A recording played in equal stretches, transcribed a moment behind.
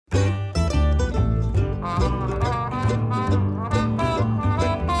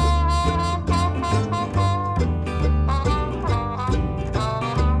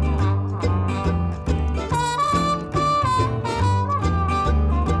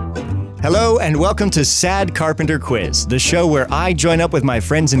Hello and welcome to Sad Carpenter Quiz, the show where I join up with my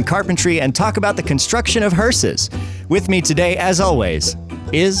friends in carpentry and talk about the construction of hearses. With me today, as always,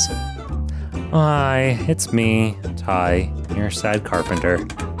 is... Hi, it's me, Ty, your sad carpenter.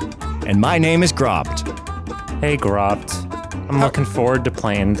 And my name is Gropt. Hey, Gropt. I'm looking forward to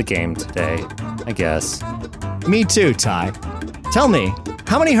playing the game today, I guess. Me too, Ty. Tell me,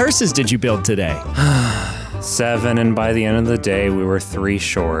 how many hearses did you build today? 7, and by the end of the day, we were 3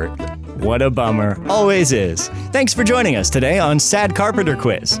 short. What a bummer. Always is. Thanks for joining us today on Sad Carpenter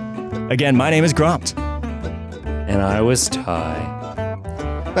Quiz. Again, my name is Gropt. And I was Ty.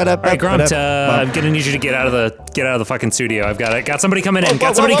 All right, Gropt, I'm gonna need you to get out of the fucking studio. I've got somebody coming in.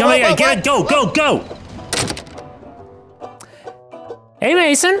 Got somebody coming in. Get it. Go. Hey,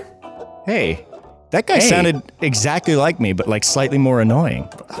 Mason. Hey. That guy sounded exactly like me, but like slightly more annoying.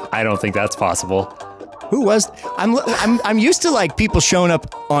 I don't think that's possible. Who was? I'm used to like people showing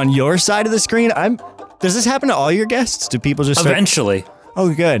up on your side of the screen. Does this happen to all your guests? Do people just eventually?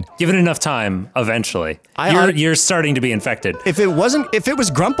 Oh, good. Given enough time, eventually. You're starting to be infected. If it was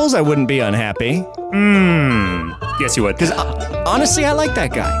Grumples, I wouldn't be unhappy. Yes, you would. Because honestly, I like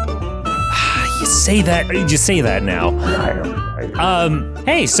that guy. You say that now.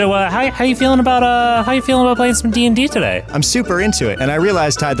 Hey, so how you feeling about playing some D&D today? I'm super into it, and I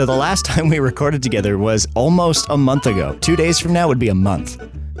realized, Ty, that the last time we recorded together was almost a month ago. 2 days from now would be a month.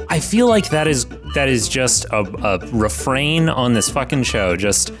 I feel like that is just a refrain on this fucking show.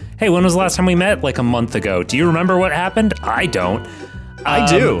 Just, hey, when was the last time we met? Like a month ago. Do you remember what happened? I don't. I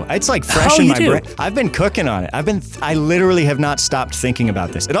do. It's like fresh in my brain. I've been cooking on it. I literally have not stopped thinking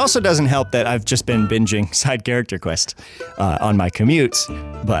about this. It also doesn't help that I've just been binging Side Character Quest on my commutes,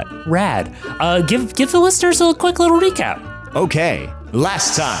 but... Rad. Give the listeners a quick little recap. Okay.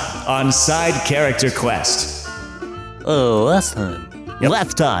 Last time on Side Character Quest. Last time.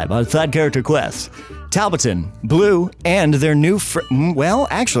 Last time on Side Character Quest. Talbotton, Blue, and their new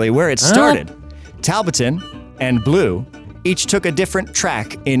where it started. Talbotton and Blue each took a different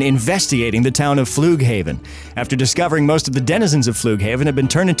track in investigating the town of Flughaven. After discovering most of the denizens of Flughaven had been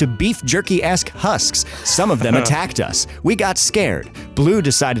turned into beef jerky-esque husks, some of them attacked us. We got scared. Blue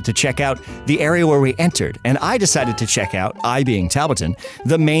decided to check out the area where we entered, and I decided to check out, I being Talbotton,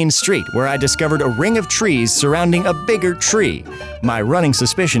 the main street, where I discovered a ring of trees surrounding a bigger tree. My running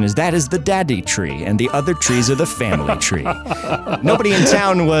suspicion is that is the daddy tree, and the other trees are the family tree. Nobody in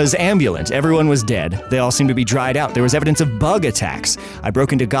town was ambulant. Everyone was dead. They all seemed to be dried out. There was evidence of bug attacks. I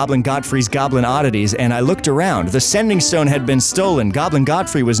broke into Goblin Godfrey's Goblin Oddities, and I looked around. The Sending Stone had been stolen. Goblin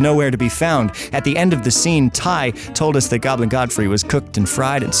Godfrey was nowhere to be found. At the end of the scene, Ty told us that Goblin Godfrey was cooked and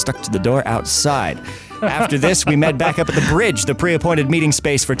fried and stuck to the door outside. After this, we met back up at the bridge, the pre-appointed meeting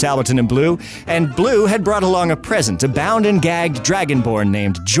space for Talbotton and Blue, and Blue had brought along a present, a bound and gagged dragonborn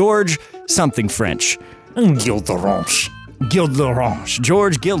named George something French. Gilderange.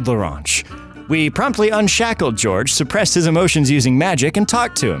 George Gilderange. We promptly unshackled George, suppressed his emotions using magic, and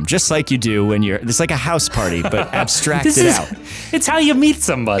talked to him, just like you do when it's like a house party, but abstracted out. It's how you meet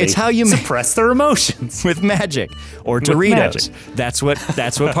somebody. It's how you suppress their emotions. With magic. Or Doritos. That's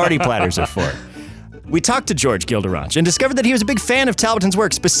what party platters are for. We talked to George Gilderange and discovered that he was a big fan of Talbotton's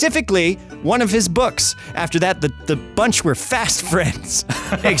work, specifically one of his books. After that, the bunch were fast friends,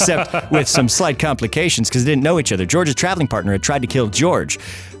 except with some slight complications because they didn't know each other. George's traveling partner had tried to kill George.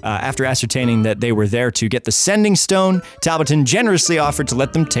 After ascertaining that they were there to get the Sending Stone, Talbotton generously offered to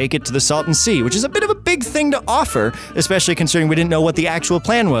let them take it to the Salton Sea, which is a bit of a big thing to offer, especially considering we didn't know what the actual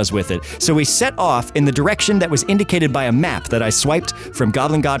plan was with it. So we set off in the direction that was indicated by a map that I swiped from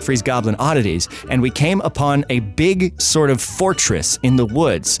Goblin Godfrey's Goblin Oddities, and we came upon a big sort of fortress in the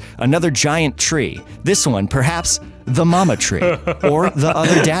woods, another giant tree. This one, perhaps the mama tree, or the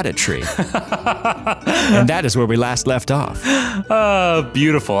other data tree. And that is where we last left off. Oh,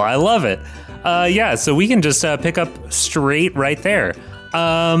 beautiful. I love it. Yeah, so we can just pick up straight right there.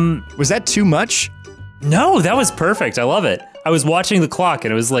 Was that too much? No, that was perfect. I love it. I was watching the clock,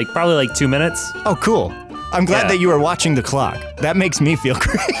 and it was probably 2 minutes. Oh, cool. I'm glad that you were watching the clock. That makes me feel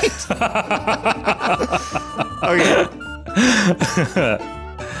great. Okay.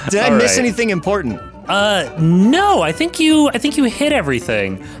 Did I miss anything important? No, I think you hit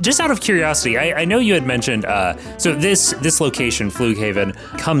everything. Just out of curiosity, I know you had mentioned, so this location, Flughaven,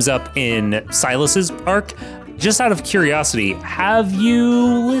 comes up in Silas's arc. Just out of curiosity, have you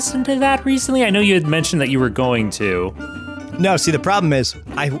listened to that recently? I know you had mentioned that you were going to. No, see, the problem is,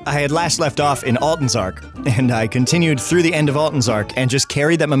 I had last left off in Alton's arc, and I continued through the end of Alton's arc and just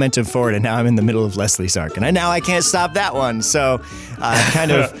carried that momentum forward, and now I'm in the middle of Leslie's arc, and now I can't stop that one, so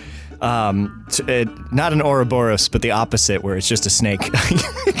kind of... Not an Ouroboros, but the opposite, where it's just a snake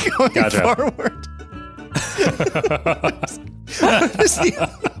going forward. What is the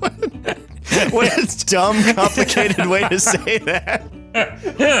other one? What a dumb, complicated way to say that.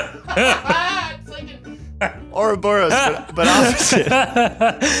 Ouroboros, but opposite.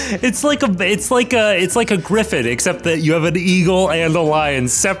 It's like a griffin, except that you have an eagle and a lion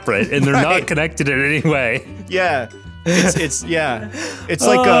separate, and they're not connected in any way. Yeah, it's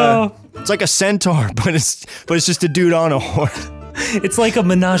like a centaur, but it's just a dude on a horse. It's like a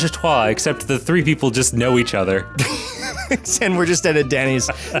menage a trois, except the three people just know each other. And we're just at a Denny's,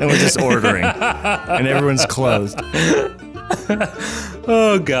 and we're just ordering, and everyone's closed.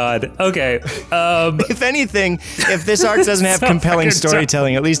 Oh, God. Okay. If anything, if this arc doesn't have compelling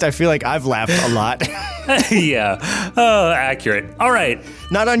storytelling, at least I feel like I've laughed a lot. Yeah. Oh, accurate. All right.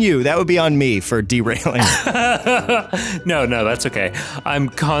 Not on you. That would be on me for derailing. No, that's okay. I'm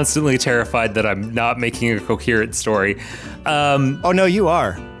constantly terrified that I'm not making a coherent story. Oh, no, you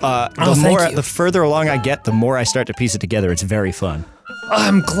are. The further along I get, the more I start to piece it together. It's very fun.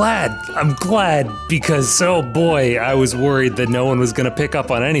 I'm glad because, oh boy, I was worried that no one was gonna pick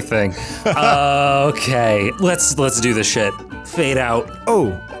up on anything. Okay, let's do this shit. Fade out.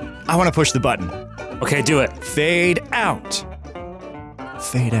 Oh, I want to push the button. Okay, do it. Fade out.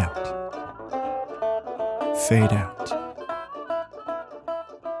 Fade out. Fade out.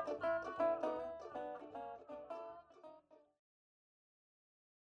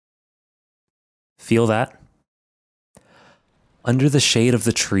 Feel that? Under the shade of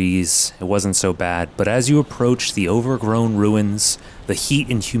the trees, it wasn't so bad, but as you approach the overgrown ruins, the heat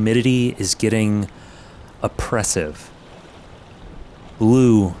and humidity is getting oppressive.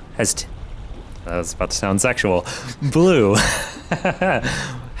 Blue has... that was about to sound sexual. Blue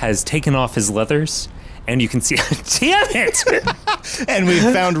has taken off his leathers, and you can see... Damn it! And we've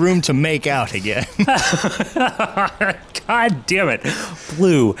found room to make out again. God damn it.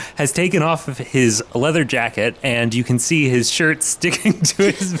 Blue has taken off of his leather jacket, and you can see his shirt sticking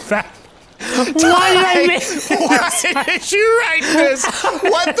to his back. Why did you write this?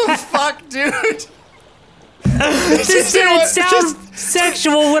 What the fuck, dude? This didn't sound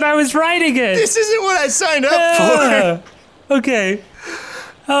sexual when I was writing it. This isn't what I signed up for. Okay.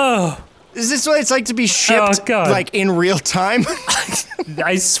 Oh. Is this what it's like to be shipped, like, in real time?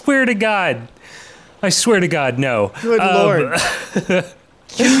 I swear to God. No. Good Lord.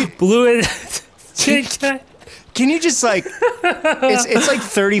 Blue Can you just, like... It's like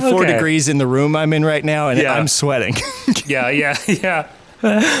 34 degrees in the room I'm in right now, and I'm sweating. Yeah.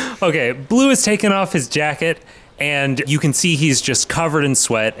 Okay, Blue has taken off his jacket, and you can see he's just covered in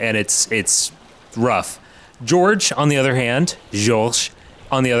sweat, and it's rough. George, on the other hand, is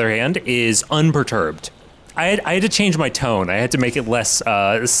unperturbed. I had to change my tone. I had to make it less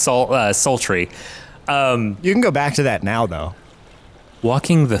sultry. You can go back to that now, though.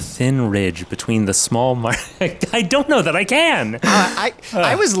 Walking the thin ridge between the small... I don't know that I can.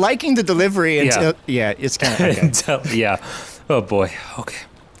 I was liking the delivery until... Yeah, it's kind of... Okay. Oh, boy. Okay.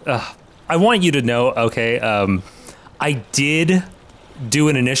 I want you to know, okay, I did do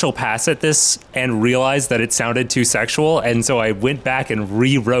an initial pass at this and realized that it sounded too sexual, and so I went back and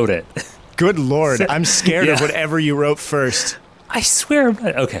rewrote it. Good Lord, I'm scared of whatever you wrote first. I swear.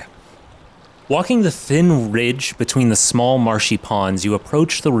 Okay. Walking the thin ridge between the small marshy ponds, you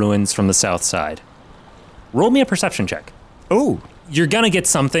approach the ruins from the south side. Roll me a perception check. Oh. You're gonna get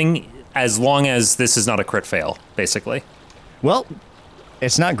something as long as this is not a crit fail, basically. Well,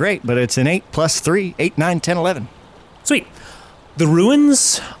 it's not great, but it's an 8 plus 3, 8, 9, 10, 11. Sweet. The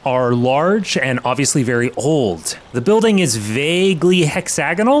ruins are large and obviously very old. The building is vaguely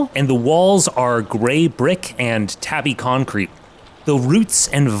hexagonal, and the walls are gray brick and tabby concrete. The roots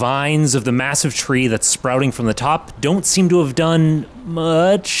and vines of the massive tree that's sprouting from the top don't seem to have done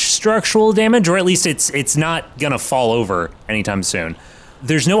much structural damage, or at least it's not gonna fall over anytime soon.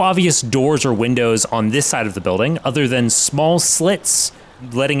 There's no obvious doors or windows on this side of the building, other than small slits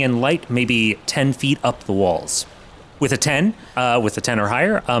letting in light maybe 10 feet up the walls. With a 10 or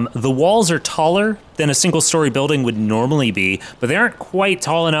higher, the walls are taller than a single-story building would normally be, but they aren't quite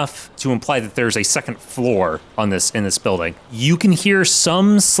tall enough to imply that there's a second floor in this building. You can hear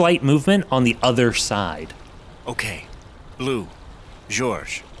some slight movement on the other side. Okay, Blue,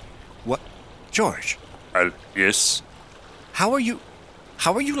 George, what? George? Yes? How are you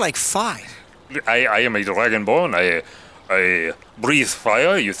like 5? I am a dragonborn. I breathe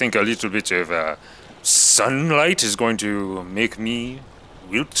fire. You think a little bit of sunlight is going to make me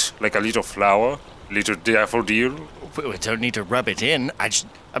wilt like a little flower, little daffodil? We don't need to rub it in.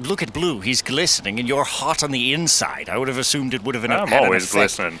 Look at Blue. He's glistening, and you're hot on the inside. I would have assumed it would have I'm always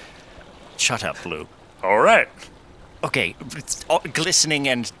glistening. Shut up, Blue. All right. Okay, glistening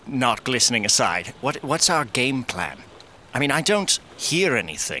and not glistening aside, what's our game plan? I mean, I don't hear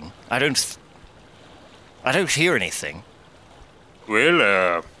anything. I don't hear anything.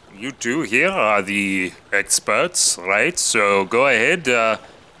 Well, you two here are the experts, right? So go ahead,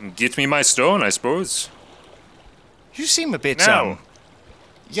 get me my stone, I suppose. You seem a bit, Now.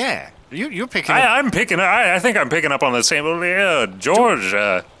 Yeah, you're picking up... I think I'm picking up on the same. Yeah, George.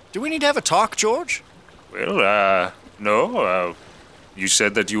 Do we need to have a talk, George? Well, no. You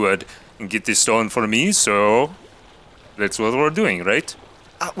said that you would get this stone for me, so that's what we're doing, right?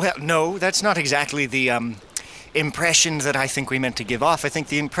 Well, no, that's not exactly the, impression that I think we meant to give off. I think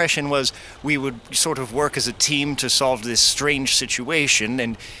the impression was we would sort of work as a team to solve this strange situation,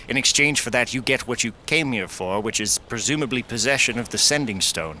 and in exchange for that, you get what you came here for, which is presumably possession of the sending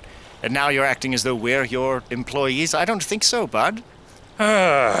stone. And now you're acting as though we're your employees? I don't think so, bud.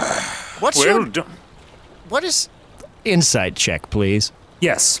 What is... Insight check, please.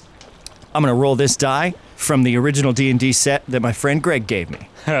 Yes. I'm gonna roll this die from the original D&D set that my friend Greg gave me.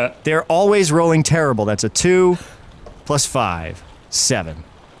 They're always rolling terrible. That's a 2 plus 5, 7.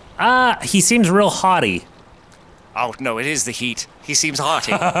 He seems real haughty. Oh, no, it is the heat. He seems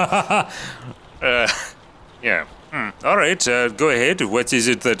haughty. Yeah. All right, go ahead. What is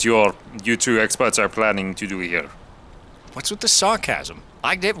it that you two experts are planning to do here? What's with the sarcasm?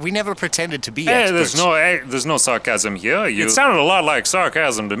 We never pretended to be experts. There's no sarcasm here. It sounded a lot like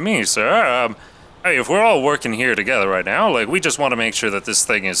sarcasm to me, sir. Hey, if we're all working here together right now, like, we just want to make sure that this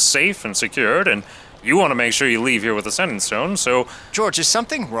thing is safe and secured, and you want to make sure you leave here with a sending stone, so... George, is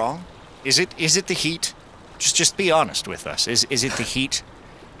something wrong? Is it the heat? Just be honest with us. Is it the heat?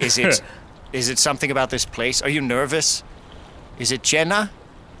 Is it something about this place? Are you nervous? Is it Jenna?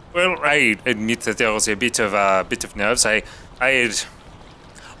 Well, I admit that there was a bit of nerves.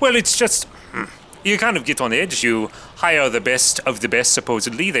 Well, it's just... You kind of get on edge. You hire the best of the best,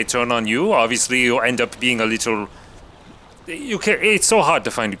 supposedly. They turn on you. Obviously, you end up being a little... It's so hard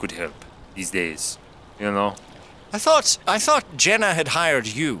to find good help these days, you know? I thought Jenna had hired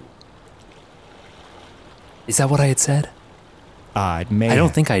you. Is that what I had said? I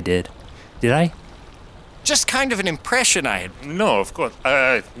don't think I did. Did I? Just kind of an impression I had. No, of course.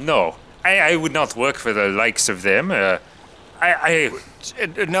 No. I would not work for the likes of them.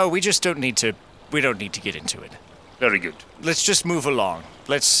 No, we just don't need to... We don't need to get into it. Very good. Let's just move along.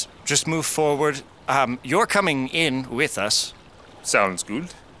 Let's just move forward. You're coming in with us. Sounds good,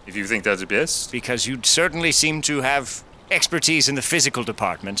 if you think that's best. Because you certainly seem to have expertise in the physical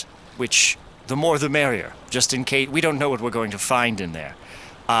department, which the more the merrier, just in case we don't know what we're going to find in there.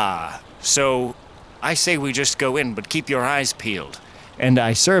 So I say we just go in, but keep your eyes peeled. And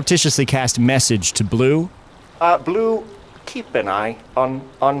I surreptitiously cast message to Blue. Blue, keep an eye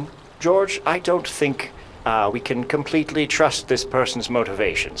on George. I don't think we can completely trust this person's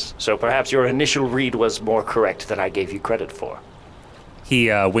motivations. So perhaps your initial read was more correct than I gave you credit for.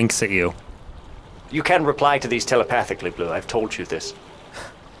 He winks at you. You can reply to these telepathically, Blue. I've told you this.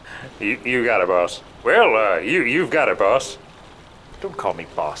 You got it, boss. Well, you've got it, boss. Don't call me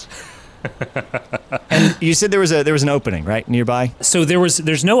boss. And you said there was an opening, right, nearby? So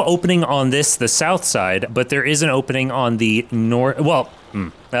there's no opening on the south side, but there is an opening on the north. Well,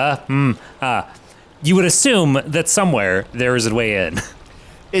 you would assume that somewhere there is a way in.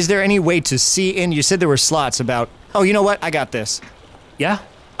 Is there any way to see in? You said there were slots about... Oh, you know what? I got this. Yeah?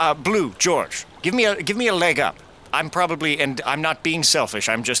 Blue, George, give me a leg up. I'm probably, and I'm not being selfish,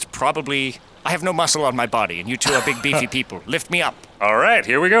 I'm just probably... I have no muscle on my body, and you two are big, beefy people. Lift me up. All right,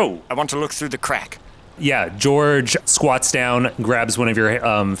 here we go. I want to look through the crack. Yeah, George squats down, grabs one of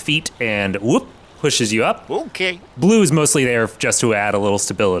your feet, and whoop, pushes you up. Okay. Blue is mostly there just to add a little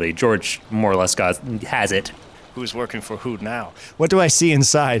stability. George more or less has it. Who's working for who now? What do I see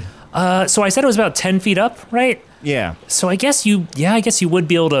inside? So I said it was about 10 feet up, right? Yeah. So I guess you would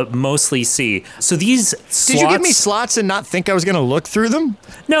be able to mostly see. So these slots... Did you give me slots and not think I was going to look through them?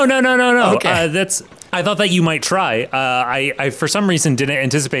 No. Okay. I thought that you might try. I for some reason didn't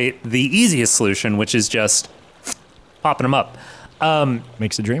anticipate the easiest solution, which is just popping them up.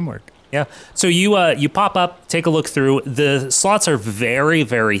 Makes the dream work. Yeah. So you pop up, take a look through. The slots are very,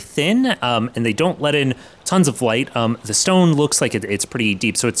 very thin, and they don't let in tons of light. The stone looks like it's pretty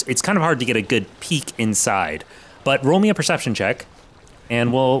deep, so it's kind of hard to get a good peek inside. But roll me a perception check,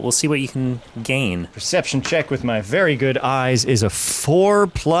 and we'll see what you can gain. Perception check with my very good eyes is a 4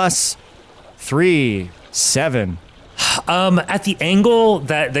 plus 3, 7. At the angle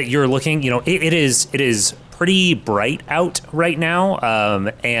that you're looking, it is pretty bright out right now,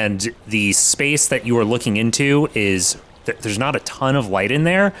 and the space that you are looking into is there's not a ton of light in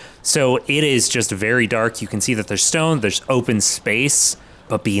there. So it is just very dark. You can see that there's stone, there's open space,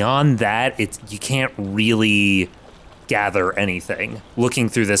 but beyond that, you can't really gather anything looking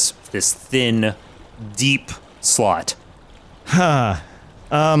through this thin, deep slot.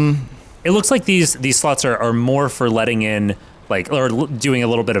 It looks like these slots are more for letting in, like, or doing a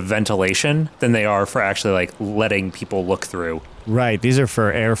little bit of ventilation than they are for actually, like, letting people look through. Right, these are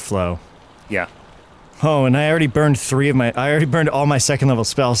for airflow. Yeah. Oh, and I already burned all my second level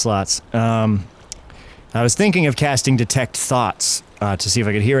spell slots. I was thinking of casting Detect Thoughts to see if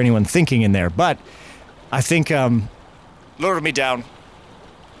I could hear anyone thinking in there, but I think, lower me down.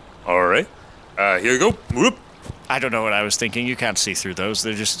 All right. Here you go. Whoop. I don't know what I was thinking. You can't see through those.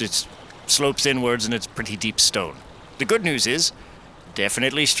 It slopes inwards and it's pretty deep stone. The good news is,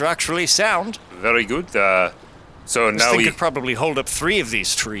 definitely structurally sound. Very good. So This now thing we... could probably hold up 3 of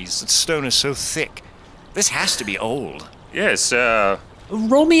these trees. The stone is so thick. This has to be old. Yes,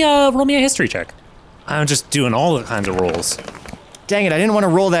 Roll me a history check. I'm just doing all the kinds of rolls. Dang it, I didn't want to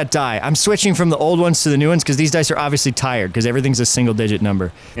roll that die. I'm switching from the old ones to the new ones because these dice are obviously tired because everything's a single-digit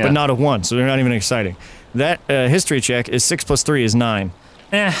number, Yeah. but not a 1, so they're not even exciting. That history check is 6 plus 3 is 9.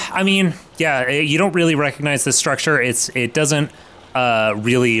 I mean, yeah, you don't really recognize the structure. It doesn't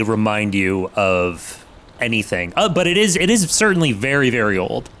really remind you of anything. But it is certainly very, very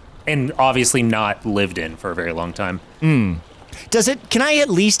old, and obviously not lived in for a very long time. Can I at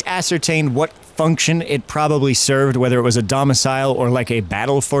least ascertain what function it probably served, whether it was a domicile or like a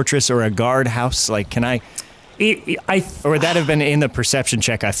battle fortress or a guard house? Like, can I... Or would that have been in the perception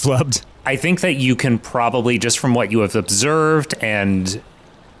check I flubbed? I think that you can probably, just from what you have observed and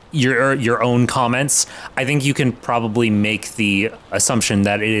your own comments, I think you can probably make the assumption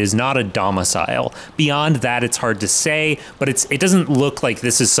that it is not a domicile. Beyond that, it's hard to say, but it doesn't look like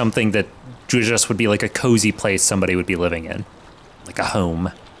this is something that just would be like a cozy place somebody would be living in, like a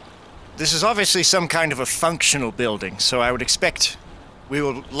home. This is obviously some kind of a functional building, so I would expect we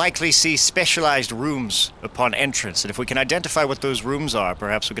will likely see specialized rooms upon entrance. And if we can identify what those rooms are,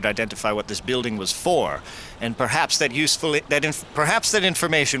 perhaps we could identify what this building was for. And perhaps that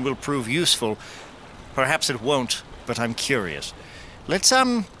information will prove useful. Perhaps it won't, but I'm curious. Let's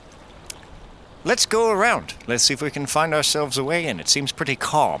go around. Let's see if we can find ourselves a way in. It seems pretty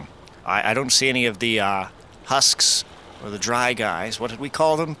calm. I don't see any of the husks or the dry guys. What did we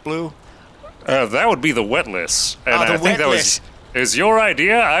call them, Blue? that would be the Wetless. And the I think that Wetless. is your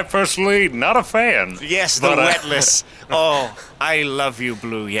idea. I'm personally not a fan. Yes, the But, Wetless. Oh, I love you,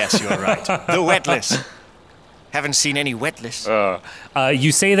 Blue. Yes, you're right. The Wetless. Haven't seen any Wetless.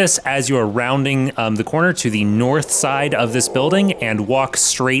 You say this as you are rounding the corner to the north side of this building and walk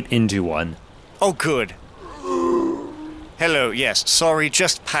straight into one. Oh, good. Hello, yes. Sorry,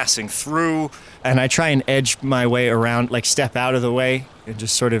 just passing through. And I try and edge my way around, like step out of the way and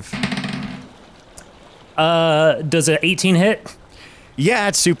just sort of... Does an 18 hit? Yeah,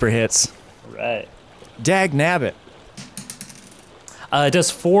 it super hits. Right. Dag nabbit. It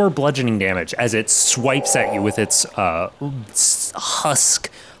does 4 bludgeoning damage as it swipes at you with its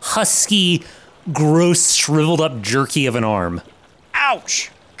husky, gross, shriveled up jerky of an arm.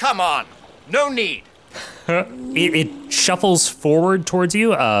 Ouch! Come on. No need. It shuffles forward towards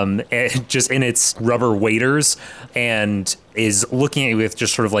you, just in its rubber waders, and is looking at you with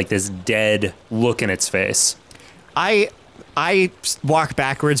just sort of like this dead look in its face. I walk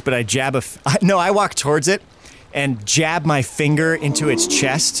backwards, but I I walk towards it and jab my finger into its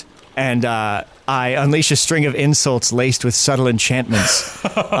chest, and I unleash a string of insults laced with subtle enchantments.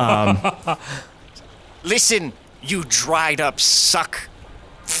 Listen, you dried up suck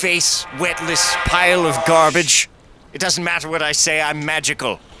face, wetless pile of garbage. It doesn't matter what I say, I'm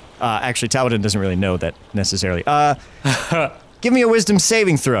magical. Actually, Talbot doesn't really know that necessarily. Give me a wisdom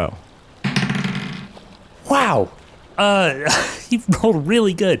saving throw. Wow. You rolled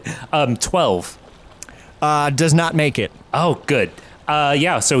really good. 12. Does not make it. Oh, good.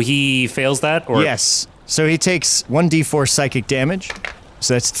 Yeah, so he fails that? Or Yes. So he takes 1d4 psychic damage.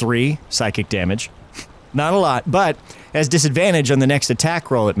 So that's 3 psychic damage. Not a lot, but has disadvantage on the next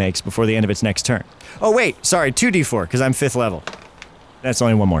attack roll it makes before the end of its next turn. Oh, wait. Sorry, 2d4, because I'm 5th level. That's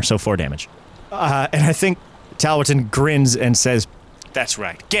only 1 more, so 4 damage. And I think Talbot grins and says, "That's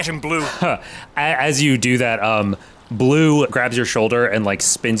right. Get him, Blue." As you do that, Blue grabs your shoulder and like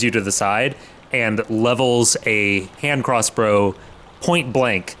spins you to the side and levels a hand crossbow point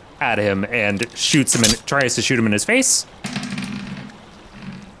blank at him and tries to shoot him in his face.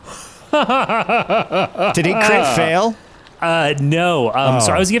 Did he crit fail? No.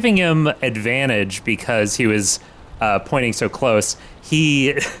 So I was giving him advantage because he was pointing so close.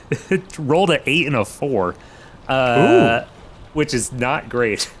 He rolled an 8 and a 4. which is not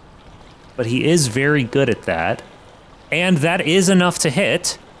great. But he is very good at that. And that is enough to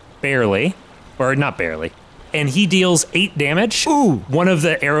hit, barely, or not barely. And he deals 8 damage. Ooh. One of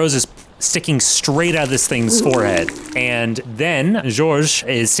the arrows is sticking straight out of this thing's forehead. And then George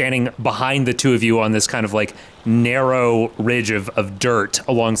is standing behind the two of you on this kind of like narrow ridge of dirt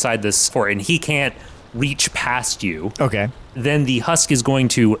alongside this fort, and he can't reach past you. Okay. Then the husk is going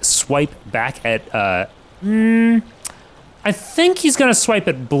to swipe back at, I think he's going to swipe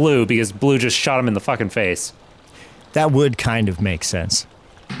at Blue because Blue just shot him in the fucking face. That would kind of make sense.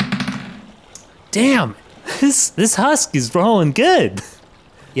 Damn, this husk is rolling good.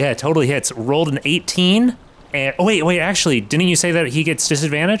 Yeah, it totally hits. Rolled an 18. And, wait, actually, didn't you say that he gets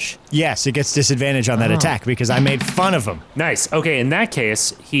disadvantage? Yes, it gets disadvantage on that attack because I made fun of him. Nice. Okay, in that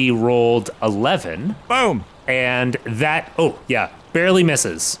case, he rolled 11. Boom. And that, barely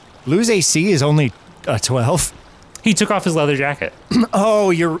misses. Blue's AC is only 12. He took off his leather jacket. Oh,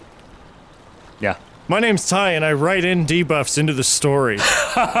 you're... Yeah. My name's Ty, and I write in debuffs into the story.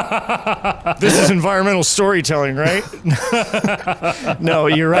 This is environmental storytelling, right? No,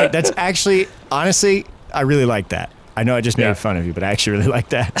 you're right. That's actually, honestly, I really like that. I know I just made fun of you, but I actually really like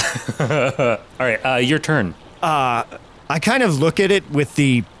that. All right, your turn. I kind of look at it with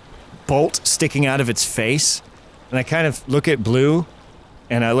the bolt sticking out of its face, and I kind of look at Blue,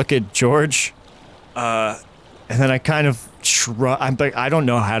 and I look at George, and then I kind of shrug. I'm like, I don't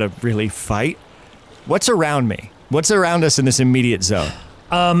know how to really fight. What's around me? What's around us in this immediate zone?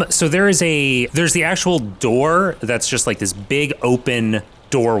 So there's the actual door that's just like this big open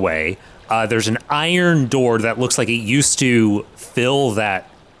doorway. There's an iron door that looks like it used to fill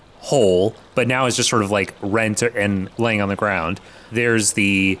that hole, but now is just sort of like rent and laying on the ground. There's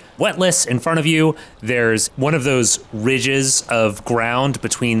the wetlass in front of you. There's one of those ridges of ground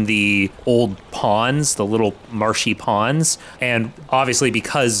between the old ponds, the little marshy ponds. And obviously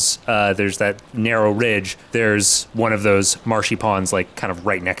because there's that narrow ridge, there's one of those marshy ponds like kind of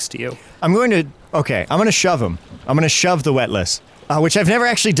right next to you. I'm going to shove him. I'm going to shove the wetlass, which I've never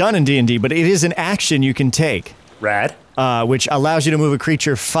actually done in D&D, but it is an action you can take. Rad. Which allows you to move a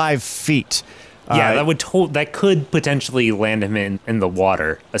creature 5 feet. Yeah, that could potentially land him in the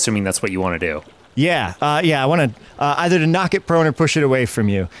water, assuming that's what you want to do. Yeah, I want to either to knock it prone or push it away from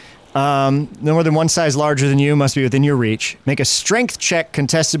you. No more than one size larger than you must be within your reach. Make a strength check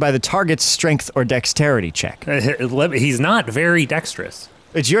contested by the target's strength or dexterity check. He's not very dexterous.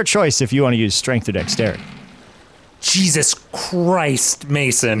 It's your choice if you want to use strength or dexterity. Jesus Christ,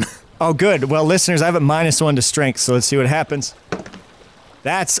 Mason. Oh, good. Well, listeners, I have a -1 to strength, so let's see what happens.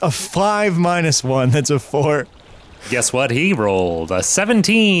 That's a 5 minus 1. That's a 4. Guess what? He rolled a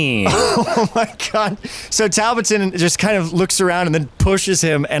 17. Oh my God. So Talbotson just kind of looks around and then pushes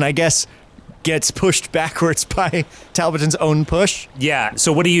him, and I guess gets pushed backwards by Talbotson's own push. Yeah.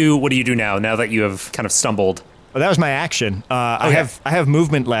 So what do you do now that you have kind of stumbled? Well, that was my action. I have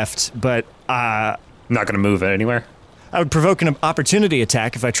movement left, but not going to move it anywhere. I would provoke an opportunity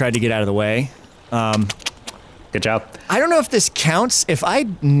attack if I tried to get out of the way. Good job. I don't know if this counts. If I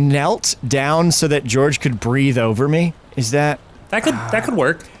knelt down so that George could breathe over me, is that... That could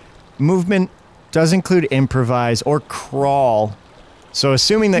work. Movement does include improvise or crawl. So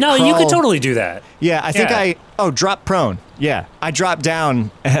assuming that No, crawl, you could totally do that. Yeah, I think drop prone. Yeah, I drop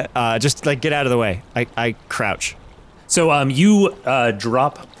down, just like get out of the way. I crouch. So you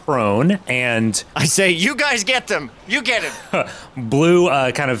drop prone, and I say, you guys get them. You get him. Blue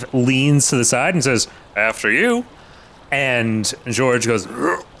kind of leans to the side and says, After you. and George goes,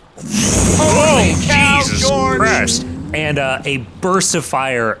 Holy cow, Jesus George! Christ. and a burst of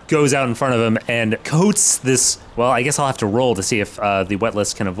fire goes out in front of him and coats this. Well, I guess I'll have to roll to see if the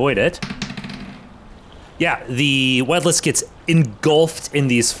wetlass can avoid it. Yeah, the wetlass gets engulfed in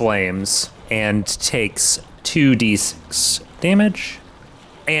these flames and takes 2d6 damage.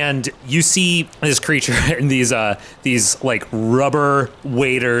 And you see this creature in these like rubber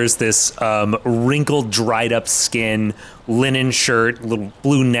waders, this wrinkled, dried up skin, linen shirt, little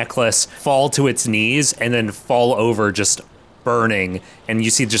blue necklace, fall to its knees and then fall over, just burning. And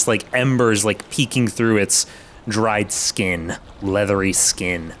you see just like embers like peeking through its dried skin, leathery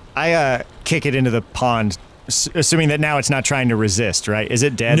skin. I kick it into the pond, assuming that now it's not trying to resist, right? Is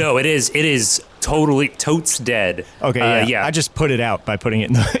it dead? No, it is totally totes dead. Okay, yeah. I just put it out by putting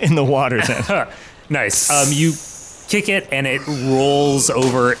it in the water then. Nice. You kick it and it rolls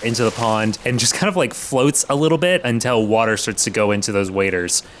over into the pond and just kind of like floats a little bit until water starts to go into those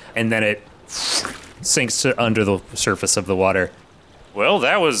waders, and then it sinks to under the surface of the water. Well,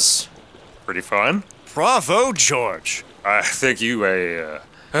 that was pretty fun. Bravo, George. I think you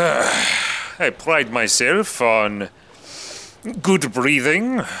I pride myself on good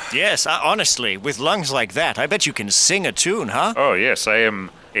breathing. Yes, honestly, with lungs like that, I bet you can sing a tune, huh? Oh, yes, I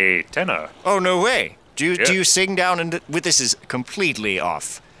am a tenor. Oh, no way. Do Yeah. you sing down and this is completely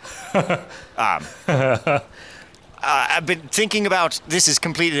off. I've been thinking about, this is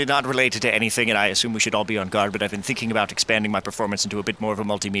completely not related to anything, and I assume we should all be on guard, but I've been thinking about expanding my performance into a bit more of a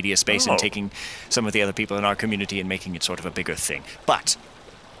multimedia space and Oh. taking some of the other people in our community and making it sort of a bigger thing. But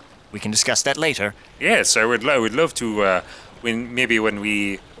we can discuss that later. Yes, I would love to, when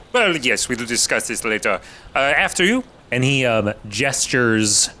we... Well, yes, we'll discuss this later. After you? And he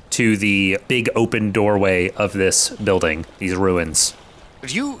gestures to the big open doorway of this building, these ruins.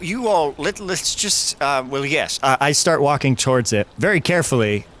 You all, let's just, yes. I start walking towards it very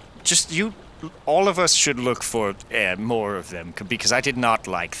carefully. Just all of us should look for more of them, because I did not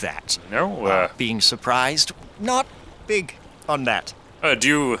like that. No? Being surprised, not big on that. Do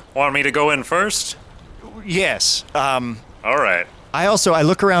you want me to go in first? Yes. All right. I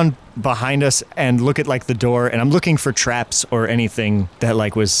look around behind us and look at like the door, and I'm looking for traps or anything that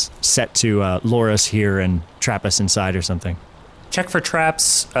like was set to lure us here and trap us inside or something. Check for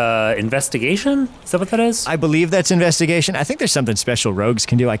traps, investigation? Is that what that is? I believe that's investigation. I think there's something special rogues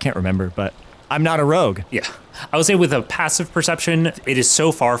can do. I can't remember, but I'm not a rogue. Yeah. I would say with a passive perception, it is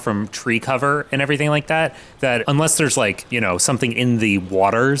so far from tree cover and everything like that, that unless there's like, something in the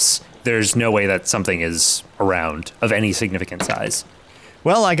waters, there's no way that something is around of any significant size.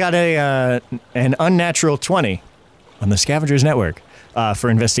 Well, I got an unnatural 20 on the Scavengers Network for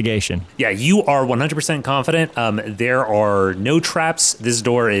investigation. Yeah, you are 100% confident. There are no traps. This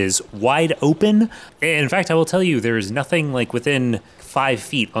door is wide open. In fact, I will tell you, there is nothing like within 5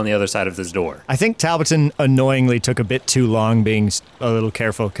 feet on the other side of this door. I think Talbotton annoyingly took a bit too long being a little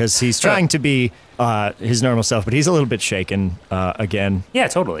careful because he's trying to be his normal self, but he's a little bit shaken again. Yeah,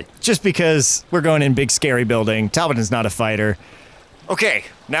 totally. Just because we're going in big, scary building. Talbotton's not a fighter. Okay,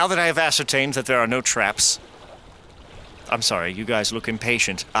 now that I have ascertained that there are no traps, I'm sorry, you guys look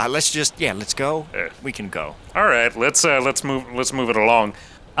impatient. Let's go. We can go. All right, let's move it along.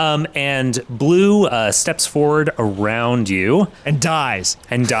 And Blue steps forward around you. And dies.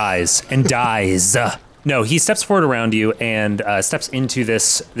 And dies. No, he steps forward around you and steps into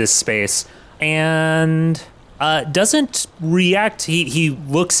this space and doesn't react. He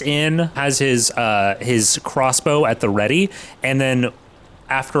looks in, has his crossbow at the ready, and then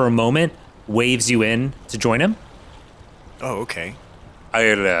after a moment waves you in to join him. Oh, okay.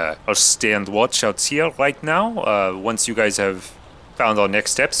 I'll stand watch out here right now. Once you guys have found our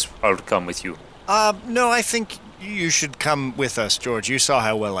next steps, I'll come with you. No, I think you should come with us, George. You saw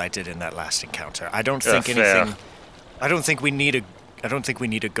how well I did in that last encounter. I don't think fair. anything. I don't think we need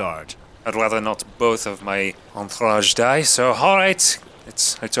a guard. I'd rather not both of my entourage die, so all right,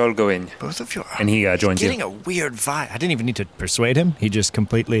 let's all go in. Both of you. And he joins you. Getting a weird vibe. I didn't even need to persuade him. He just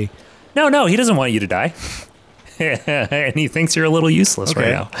completely. No, he doesn't want you to die. And he thinks you're a little useless right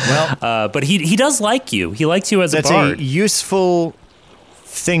now. Well, but he does like you. He likes you as a that's bard. a useful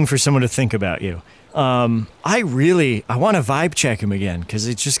thing for someone to think about you. I want to vibe check him again because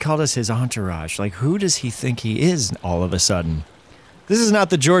it just called us his entourage. Like, who does he think he is all of a sudden? This is not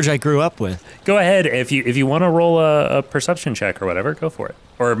the George I grew up with. Go ahead. If you want to roll a perception check or whatever, go for it.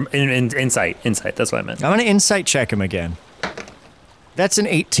 Or insight. That's what I meant. I'm going to insight check him again. That's an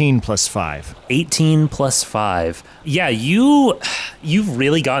 18 plus 5. 18 plus 5. Yeah, you've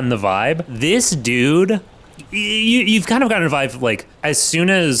really gotten the vibe. This dude, you've kind of gotten a vibe, like, as soon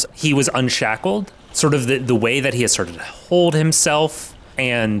as he was unshackled, sort of the way that he has started to hold himself,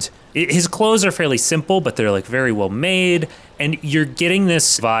 and his clothes are fairly simple, but they're, like, very well made, and you're getting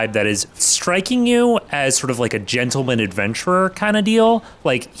this vibe that is striking you as sort of like a gentleman adventurer kind of deal.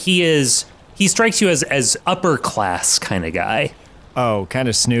 Like, he strikes you as upper class kind of guy. Oh, kind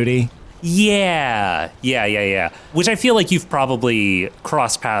of snooty. Yeah. Which I feel like you've probably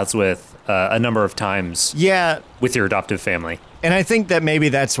crossed paths with a number of times. Yeah. With your adoptive family. And I think that maybe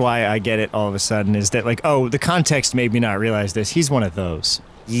that's why I get it all of a sudden is that, like, oh, the context made me not realize this. He's one of those.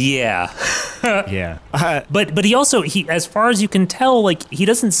 Yeah. Yeah. But he also, as far as you can tell, like, he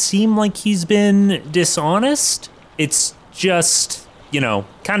doesn't seem like he's been dishonest. It's just,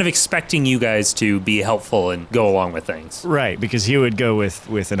 kind of expecting you guys to be helpful and go along with things. Right, because he would go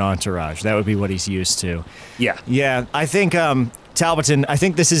with an entourage. That would be what he's used to. Yeah. Yeah, I think Talbotton, I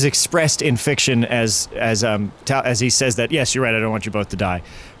think this is expressed in fiction as he says that, yes, you're right, I don't want you both to die,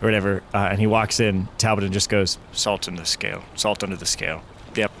 or whatever, and he walks in, Talbotton just goes, salt under the scale.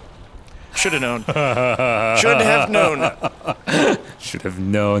 Yep. Should have known. Should have known. Should have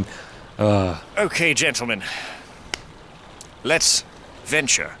known. Okay, gentlemen. Let's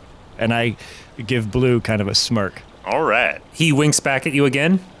venture. And I give Blue kind of a smirk. All right. He winks back at you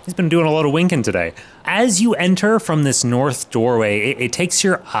again. He's been doing a lot of winking today. As you enter from this north doorway, it takes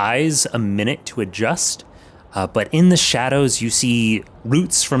your eyes a minute to adjust. But in the shadows, you see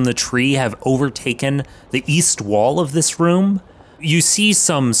roots from the tree have overtaken the east wall of this room. You see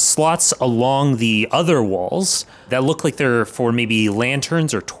some slots along the other walls that look like they're for maybe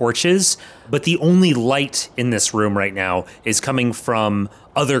lanterns or torches, but the only light in this room right now is coming from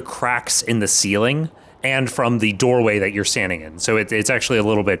other cracks in the ceiling and from the doorway that you're standing in. So it's actually a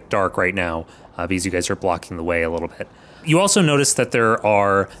little bit dark right now because you guys are blocking the way a little bit. You also notice that there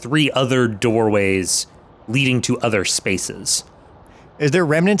are 3 other doorways leading to other spaces. Is there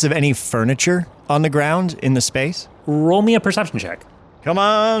remnants of any furniture on the ground in the space? Roll me a perception check. Come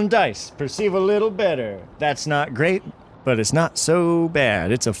on, dice. Perceive a little better. That's not great, but it's not so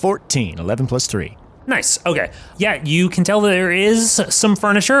bad. It's a 14, 11 plus 3. Nice. Okay. Yeah, you can tell that there is some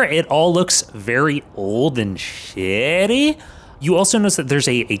furniture. It all looks very old and shitty. You also notice that there's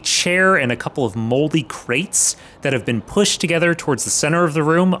a chair and a couple of moldy crates that have been pushed together towards the center of the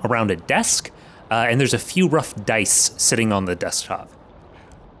room around a desk. And there's a few rough dice sitting on the desktop.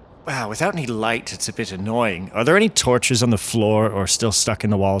 Wow, without any light, it's a bit annoying. Are there any torches on the floor or still stuck in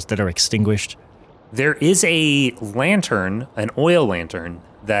the walls that are extinguished? There is a lantern, an oil lantern,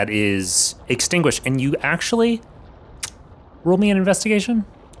 that is extinguished. And you actually roll me an investigation?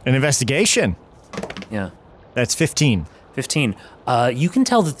 An investigation? Yeah. That's 15. 15. You can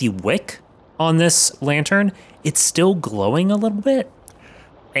tell that the wick on this lantern, it's still glowing a little bit.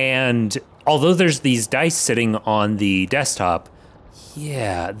 And although there's these dice sitting on the desktop,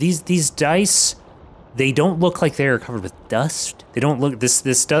 yeah, these dice, they don't look like they're covered with dust. They don't look,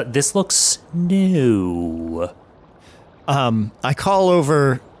 this looks new. I call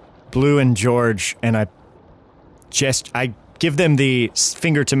over Blue and George, and I give them the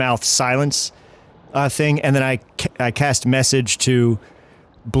finger to mouth silence thing, and then I cast message to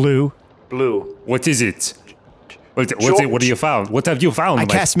Blue. Blue. What is it? What have you found? What have you found? I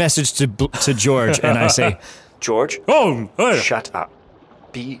cast message to George, and I say, George, Oh, shut up.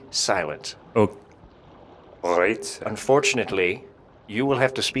 Be silent. oh. All right. Unfortunately, you will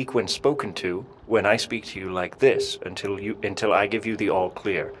have to speak when spoken to when I speak to you like this until I give you the all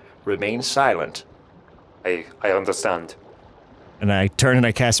clear. Remain silent. I understand. and I turn and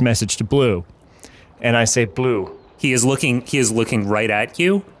I cast message to Blue, and I say, Blue. He is looking right at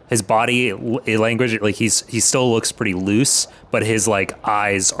you. His body language, like he still looks pretty loose, but his like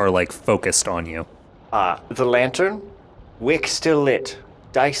eyes are like focused on you. The lantern, wick still lit,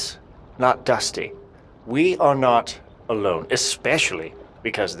 dice not dusty. We are not alone, especially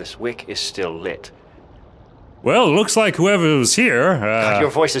because this wick is still lit. Well, looks like whoever was here. God,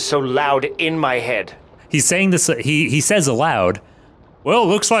 your voice is so loud in my head. He's saying this. He says aloud. Well,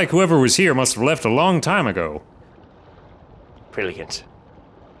 looks like whoever was here must have left a long time ago. Brilliant.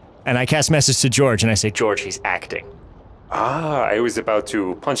 And I cast message to George, and I say, George, he's acting. I was about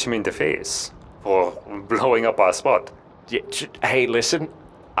to punch him in the face for blowing up our spot. Hey, listen,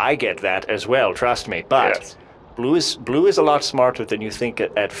 I get that as well, trust me, but Yes. Blue is a lot smarter than you think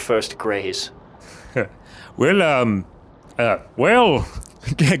at first graze. Well,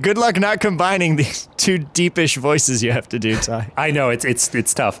 good luck not combining these two deepish voices you have to do, Ty. I know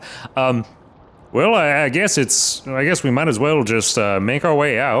it's tough. well, I guess we might as well just make our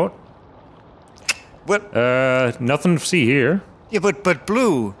way out. What? Nothing to see here. Yeah, but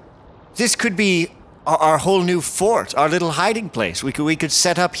Blue, this could be our whole new fort, our little hiding place. We could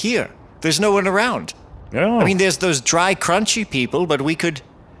set up here. There's no one around. Oh. I mean, there's those dry, crunchy people, but we could,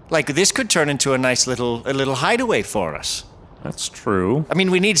 this could turn into a nice little hideaway for us. That's true. I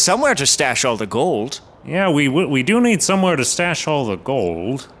mean, we need somewhere to stash all the gold. Yeah, we do need somewhere to stash all the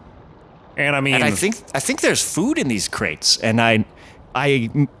gold. And I mean, And I think there's food in these crates. And I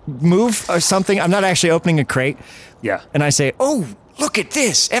move or something. I'm not actually opening a crate. Yeah. And I say, "Oh, look at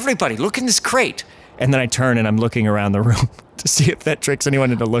this! Everybody, look in this crate!" And then I turn and I'm looking around the room to see if that tricks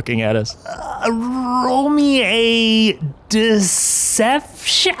anyone into looking at us. Roll me a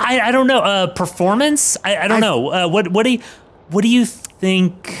deception. I don't know. Performance. I don't know. What do you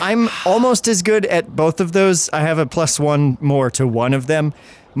think? I'm almost as good at both of those. I have a +1 more to one of them.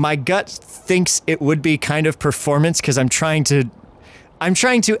 My gut thinks it would be kind of performance because I'm trying to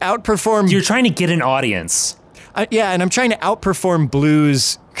outperform. You're trying to get an audience. Yeah, and I'm trying to outperform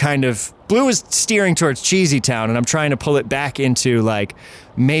Blue's kind of. Blue is steering towards Cheesy Town, and I'm trying to pull it back into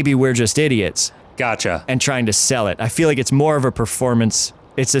maybe we're just idiots. Gotcha. And trying to sell it. I feel like it's more of a performance.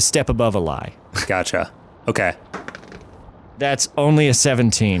 It's a step above a lie. Gotcha. Okay. That's only a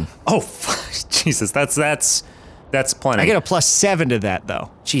 17. Oh, Jesus. That's That's plenty. I get a +7 to that,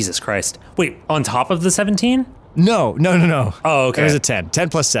 though. Jesus Christ. Wait, on top of the 17? No. Oh, okay. It was a 10. 10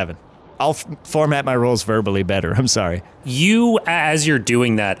 + 7. I'll format my rolls verbally better. I'm sorry. You, as you're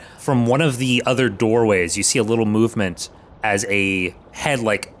doing that, from one of the other doorways, you see a little movement as a head,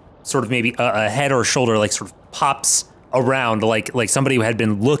 like sort of maybe a head or shoulder, like sort of pops around, like somebody who had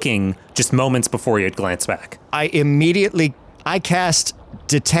been looking just moments before you had glanced back. I cast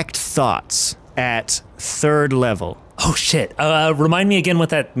Detect Thoughts at 3rd level. Oh shit! Remind me again what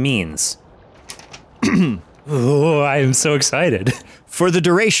that means. Oh, I am so excited. For the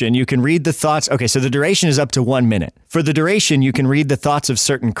duration, you can read the thoughts. Okay, so the duration is up to 1 minute. For the duration, you can read the thoughts of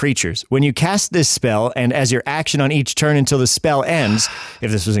certain creatures. When you cast this spell, and as your action on each turn until the spell ends,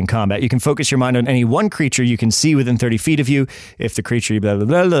 if this was in combat, you can focus your mind on any one creature you can see within 30 feet of you. If the creature, blah, blah,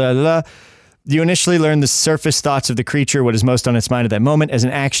 blah, blah, blah. You initially learn the surface thoughts of the creature, what is most on its mind at that moment. As an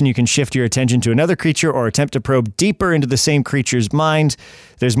action, you can shift your attention to another creature or attempt to probe deeper into the same creature's mind.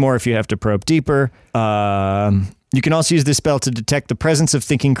 There's more if you have to probe deeper. You can also use this spell to detect the presence of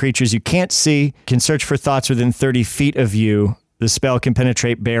thinking creatures you can't see. You can search for thoughts within 30 feet of you. The spell can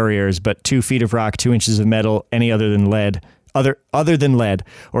penetrate barriers, but 2 feet of rock, 2 inches of metal, any other than lead, or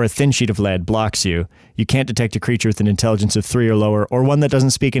a thin sheet of lead blocks you. You can't detect a creature with an intelligence of 3 or lower, or one that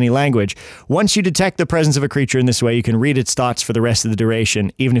doesn't speak any language. Once you detect the presence of a creature in this way, you can read its thoughts for the rest of the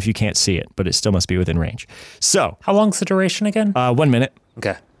duration, even if you can't see it, but it still must be within range. So, How long's the duration again? 1 minute.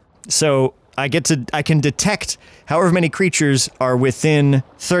 Okay. So I can detect however many creatures are within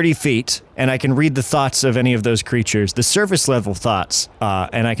 30 feet, and I can read the thoughts of any of those creatures, the surface level thoughts,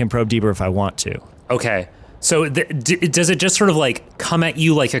 and I can probe deeper if I want to. Okay. So does it just sort of like come at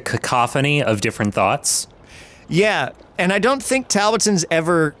you like a cacophony of different thoughts? Yeah, and I don't think Talbotton's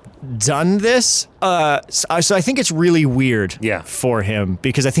ever done this, so I think it's really weird for him,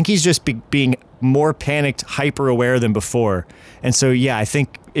 because I think he's just being more panicked, hyper-aware than before. And so, yeah, I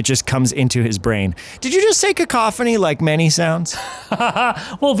think it just comes into his brain. Did you just say cacophony like many sounds?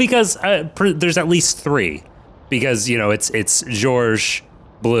 Well, because there's at least 3. Because, you know, it's George,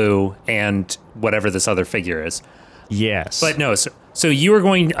 Blue, and whatever this other figure is. Yes. But no, so you are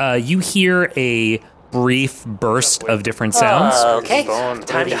going, you hear a brief burst of different sounds. Okay,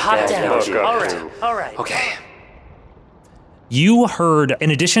 time to hop down. All right. Okay. You heard, in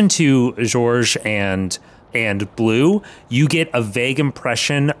addition to George and Blue, you get a vague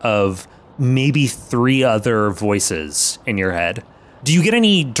impression of maybe 3 other voices in your head. Do you get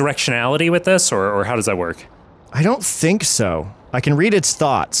any directionality with this, or how does that work? I don't think so. I can read its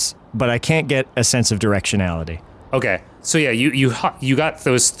thoughts, but I can't get a sense of directionality. Okay, so yeah, you got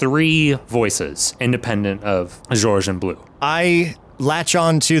those 3 voices, independent of George and Blue. I latch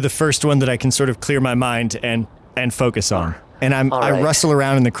on to the first one that I can sort of clear my mind and focus on. And I rustle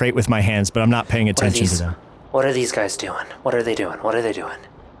around in the crate with my hands, but I'm not paying attention to them. What are these guys doing? What are they doing? All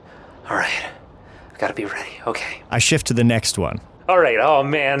right, I gotta be ready. Okay. I shift to the next one. All right. Oh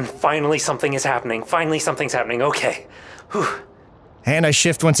man, finally something is happening. Okay. Whew. And I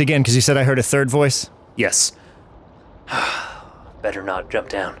shift once again because you said I heard a third voice. Yes. Better not jump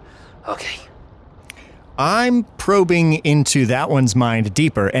down. Okay. I'm probing into that one's mind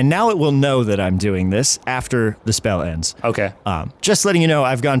deeper, and now it will know that I'm doing this after the spell ends. Okay. Just letting you know,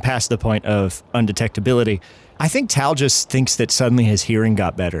 I've gone past the point of undetectability. I think Tal just thinks that suddenly his hearing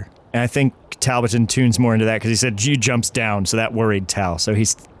got better. And I think Talbotton tunes more into that because he said G jumps down, so that worried Tal. So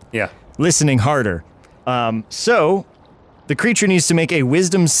he's listening harder. So the creature needs to make a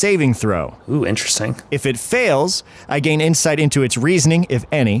wisdom saving throw. Ooh, interesting. If it fails, I gain insight into its reasoning, if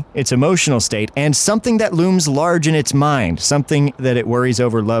any, its emotional state, and something that looms large in its mind, something that it worries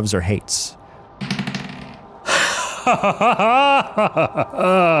over, loves, or hates.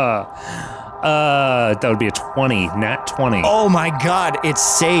 That would be a 20, nat 20. Oh my god, it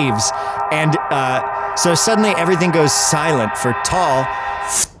saves. And so suddenly everything goes silent for Tal,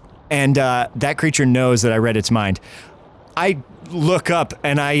 and that creature knows that I read its mind. I look up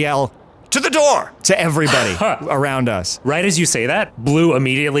and I yell, "To the door!" to everybody around us. Right as you say that, Blue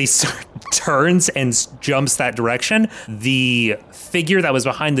immediately turns and jumps that direction. The figure that was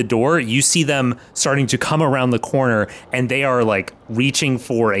behind the door, you see them starting to come around the corner, and they are like reaching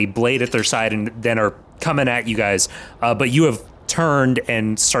for a blade at their side and then are coming at you guys. But you have turned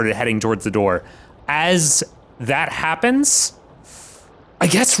and started heading towards the door. As that happens, I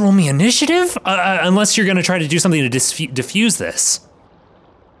guess roll me initiative, unless you're going to try to do something to diffuse this.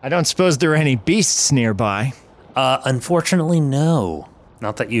 I don't suppose there are any beasts nearby. Unfortunately, no.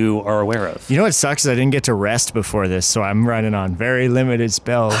 Not that you are aware of. You know what sucks is I didn't get to rest before this, so I'm running on very limited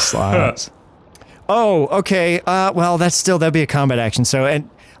spell slots. Oh, okay. Well, that'd be a combat action. So, and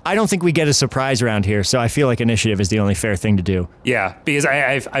I don't think we get a surprise around here, so I feel like initiative is the only fair thing to do. Yeah, because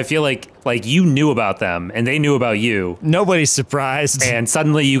I feel like you knew about them and they knew about you, Nobody's surprised. and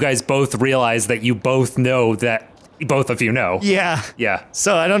suddenly you guys both realize that you both know that both of you know. Yeah. Yeah.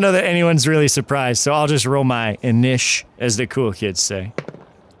 So I don't know that anyone's really surprised, so I'll just roll my inish, as the cool kids say.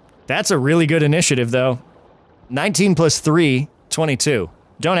 That's a really good initiative, though. 19 plus 3, 22.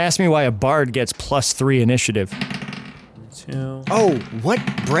 Don't ask me why a bard gets plus 3 initiative. Oh, what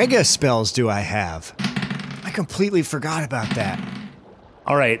Brega spells do I have? I completely forgot about that.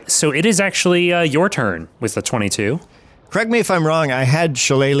 All right, so it is actually your turn with the 22. Correct me if I'm wrong, I had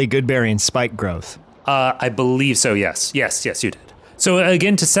Shillelagh, Goodberry, and Spike Growth. I believe so, yes. Yes, you did. So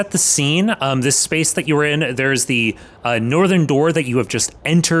again, to set the scene, this space that you were in, there's the northern door that you have just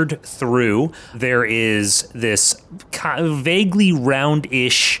entered through. There is this kind of vaguely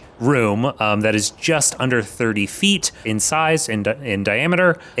round-ish room that is just under 30 feet in size and in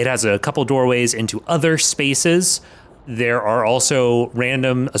diameter. It has a couple doorways into other spaces. There are also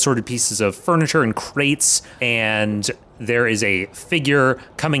random assorted pieces of furniture and crates, and there is a figure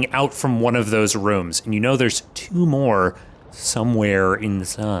coming out from one of those rooms. And you know there's 2 more somewhere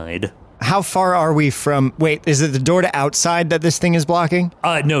inside. How far are we from... Wait, is it the door to outside that this thing is blocking?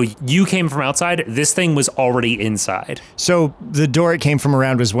 No, you came from outside. This thing was already inside. So the door it came from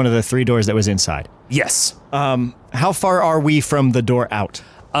around was one of the 3 doors that was inside. Yes. How far are we from the door out?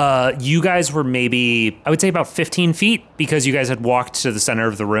 You guys were maybe, I would say about 15 feet, because you guys had walked to the center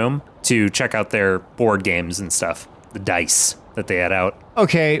of the room to check out their board games and stuff. The dice that they had out.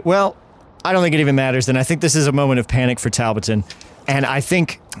 Okay, well, I don't think it even matters then. I think this is a moment of panic for Talbotton. And I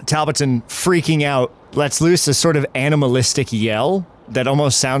think Talbotton, freaking out, lets loose a sort of animalistic yell that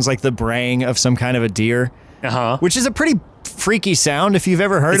almost sounds like the braying of some kind of a deer. Uh-huh. Which is a pretty freaky sound if you've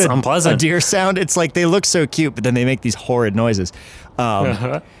ever heard It's unpleasant. a deer sound. It's like they look so cute, but then they make these horrid noises.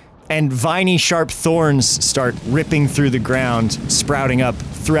 And viney, sharp thorns start ripping through the ground, sprouting up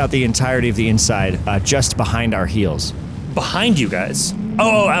throughout the entirety of the inside, just behind our heels. Behind you guys.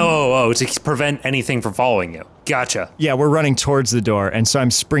 Oh, to prevent anything from following you. Gotcha. Yeah, we're running towards the door, and so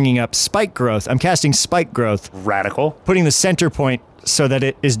I'm springing up Spike Growth. I'm casting Spike Growth, Radical. putting the center point so that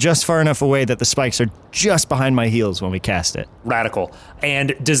it is just far enough away that the spikes are just behind my heels when we cast it. Radical.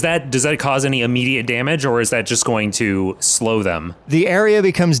 And does that cause any immediate damage, or is that just going to slow them? The area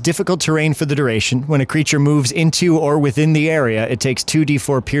becomes difficult terrain for the duration. When a creature moves into or within the area, it takes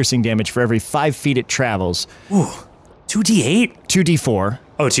 2d4 piercing damage for every 5 feet it travels. 2d8? 2d4.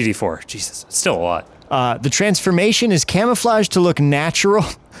 Oh, 2d4. Jesus, it's still a lot. The transformation is camouflaged to look natural.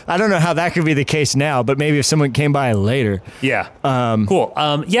 I don't know how that could be the case now, but maybe if someone came by later. Yeah. Cool.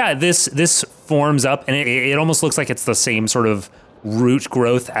 Yeah, this forms up, and it almost looks like it's the same sort of root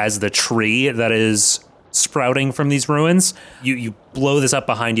growth as the tree that is sprouting from these ruins. You blow this up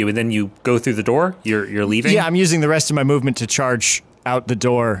behind you, and then you go through the door. You're leaving? Yeah, I'm using the rest of my movement to charge out the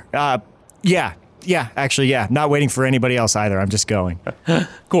door. Actually, not waiting for anybody else either. I'm just going.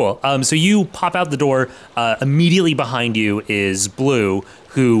 Cool. So you pop out the door. Immediately behind you is Blue,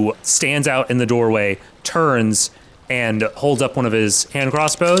 who stands out in the doorway, turns, and holds up one of his hand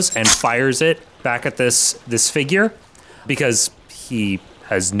crossbows and fires it back at this figure, because he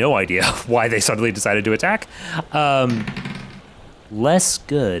has no idea why they suddenly decided to attack. Less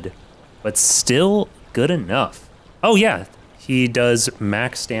good, but still good enough. Oh yeah, he does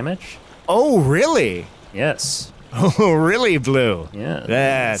max damage. Oh, really? Yes. Oh, really, Blue? Yeah.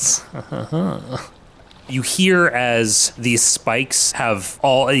 That's... You hear as these spikes have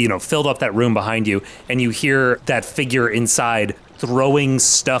all, filled up that room behind you, and you hear that figure inside throwing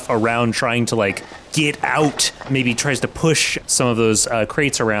stuff around, trying to, get out. Maybe tries to push some of those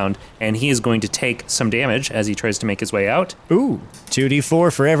crates around, and he is going to take some damage as he tries to make his way out. Ooh,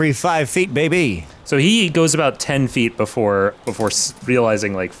 2d4 for every 5 feet, baby. So he goes about 10 feet before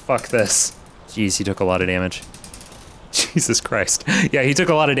realizing, fuck this. Jeez, he took a lot of damage. Jesus Christ. Yeah, he took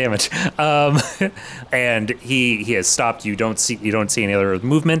a lot of damage. And he has stopped. You don't see any other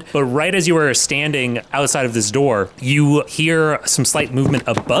movement. But right as you are standing outside of this door, you hear some slight movement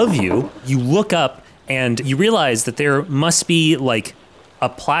above you. You look up and you realize that there must be a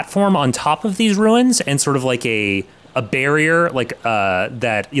platform on top of these ruins, and sort of a barrier,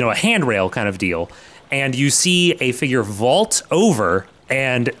 that, a handrail kind of deal. And you see a figure vault over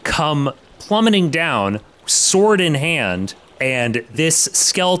and come plummeting down, sword in hand, and this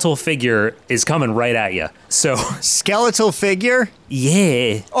skeletal figure is coming right at you. So, Skeletal figure?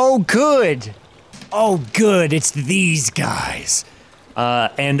 yeah. Oh, good. Oh, good. It's these guys.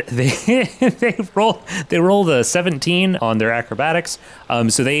 And they roll the 17 on their acrobatics.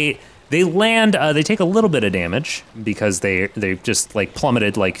 So they They land. They take a little bit of damage because they just like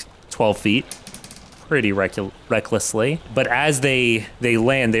plummeted like 12 feet, pretty recklessly. But as they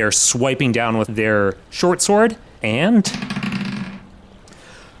land, they are swiping down with their short sword and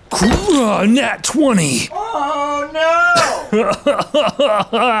nat 20. Oh no!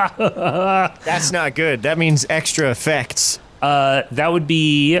 That's not good. That means extra effects. That would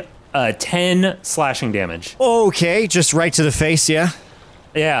be 10 slashing damage. Okay, just right to the face, yeah?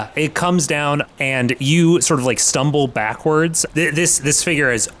 Yeah, it comes down and you sort of like stumble backwards. This figure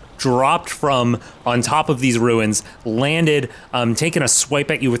has dropped from on top of these ruins, landed, taking a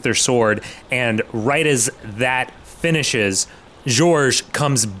swipe at you with their sword, and right as that finishes, Georges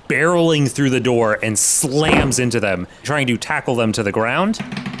comes barreling through the door and slams into them, trying to tackle them to the ground.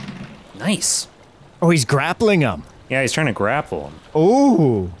 Nice. Oh, he's grappling them. Yeah, he's trying to grapple them.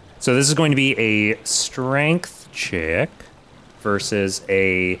 Ooh. So this is going to be a strength check versus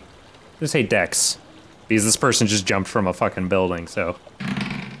let's say dex, because this person just jumped from a fucking building, so.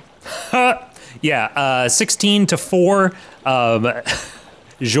 Yeah, 16 to 4.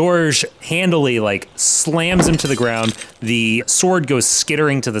 Georges handily like slams him to the ground. The sword goes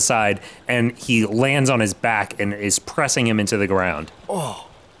skittering to the side, and he lands on his back and is pressing him into the ground. Oh.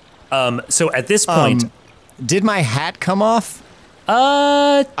 So at this point, did my hat come off?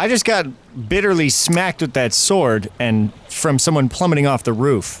 I just got bitterly smacked with that sword and from someone plummeting off the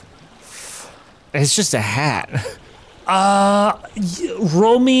roof. It's just a hat.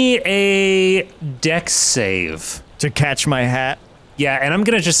 roll me a dex save. To catch my hat? Yeah, and I'm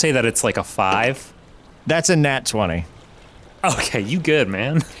gonna just say that it's like a 5. That's a nat 20. Okay, you good,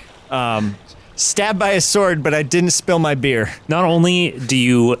 man. Stabbed by a sword, but I didn't spill my beer. Not only do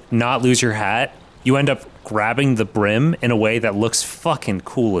you not lose your hat, you end up grabbing the brim in a way that looks fucking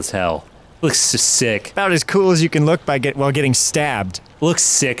cool as hell. Looks so sick. About as cool as you can look while getting stabbed. Looks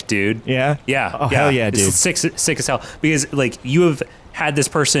sick, dude. Yeah? Yeah. Oh, hell yeah, dude. It's sick as hell. Because, like, you have had this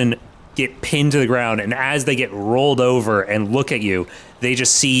person get pinned to the ground, and as they get rolled over and look at you, they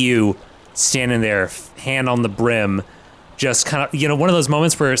just see you standing there, hand on the brim, just kind of, one of those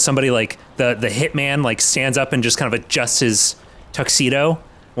moments where somebody, like, the hitman, like, stands up and just kind of adjusts his tuxedo.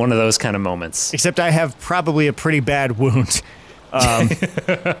 One of those kind of moments. Except I have probably a pretty bad wound.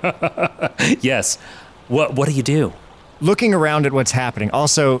 Yes. What do you do? Looking around at what's happening.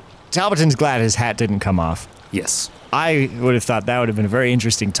 Also, Talbotton's glad his hat didn't come off. Yes. I would have thought that would have been a very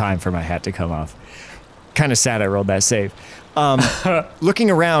interesting time for my hat to come off. Kind of sad I rolled that save. Looking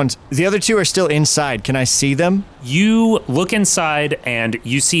around, the other two are still inside. Can I see them? You look inside and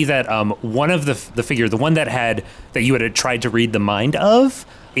you see that one of the figure, the one that you had tried to read the mind of,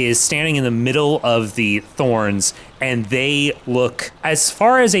 is standing in the middle of the thorns, and they look, as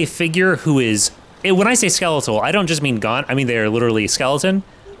far as a figure who is, when I say skeletal, I don't just mean gaunt, I mean they are literally a skeleton,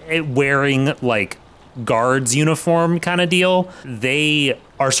 wearing like guards uniform kind of deal. They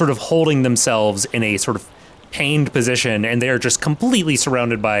are sort of holding themselves in a sort of pained position, and they are just completely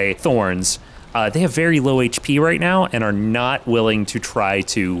surrounded by thorns. They have very low HP right now and are not willing to try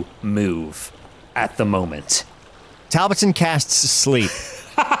to move at the moment. Talbotton casts sleep.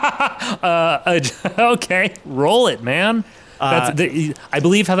 Okay, roll it, man. I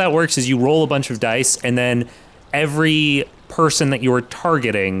believe how that works is you roll a bunch of dice, and then every person that you are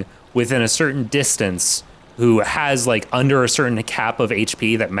targeting within a certain distance who has like under a certain cap of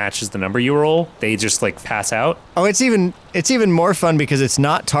HP that matches the number you roll, they just like pass out. Oh, it's even more fun because it's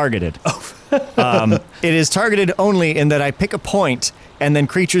not targeted. Oh. It is targeted only in that I pick a point, and then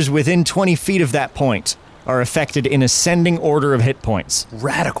creatures within 20 feet of that point are affected in ascending order of hit points.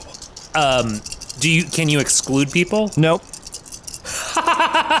 Radical. Can you exclude people? Nope.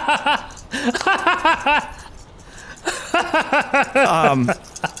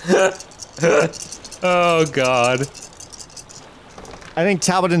 Oh God. I think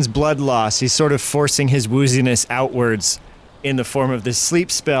Talbotton's blood loss, he's sort of forcing his wooziness outwards in the form of this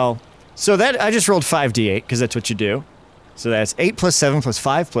sleep spell. So that, I just rolled 5d8, because that's what you do. So that's 8 plus 7 plus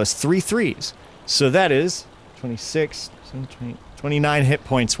 5 plus 3 threes. So that is 26, 29 hit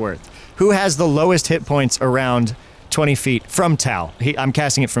points worth. Who has the lowest hit points around 20 feet from Tal? I'm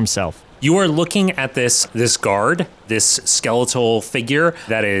casting it from self. You are looking at this guard, this skeletal figure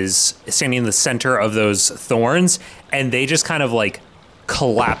that is standing in the center of those thorns, and they just kind of like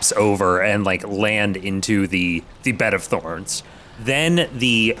collapse over and like land into the bed of thorns. Then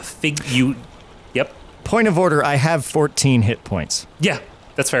Yep. Point of order, I have 14 hit points. Yeah,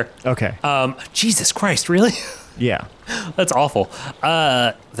 that's fair. Okay. Jesus Christ, really? Yeah. That's awful.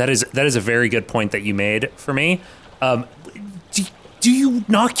 That is a very good point that you made for me. Do you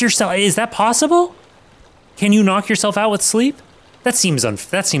knock yourself? Is that possible? Can you knock yourself out with sleep? That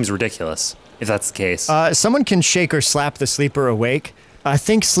seems ridiculous. If that's the case. Someone can shake or slap the sleeper awake. I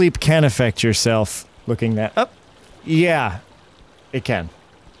think sleep can affect yourself. Looking that up. Yeah, it can.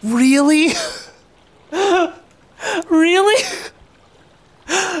 Really? Really?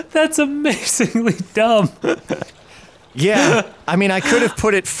 That's amazingly dumb. Yeah, I mean, I could have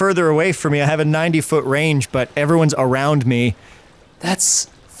put it further away from me. I have a 90-foot range, but everyone's around me. That's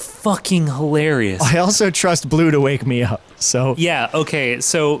fucking hilarious. I also trust Blue to wake me up, so... Yeah, okay,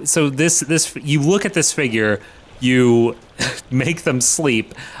 so this you look at this figure, you make them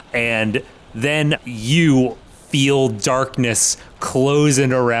sleep, and then you feel darkness close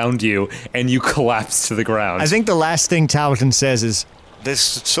in around you, and you collapse to the ground. I think the last thing Talbotton says is, This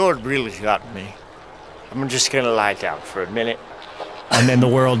sword really got me. I'm just gonna lie down for a minute. and then the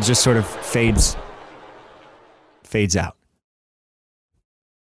world just sort of fades out.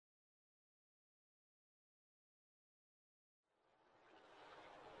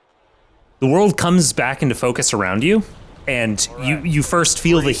 The world comes back into focus around you, and you first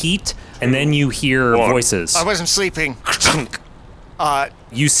feel the heat, and then you hear voices. I wasn't sleeping.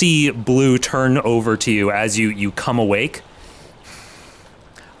 You see Blue turn over to you as you come awake.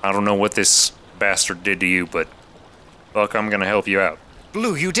 I don't know what this bastard did to you, but Buck, I'm gonna help you out.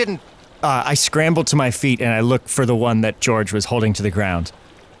 Blue, you didn't. I scrambled to my feet and I looked for the one that George was holding to the ground.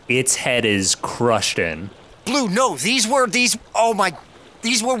 Its head is crushed in. Blue, no, these were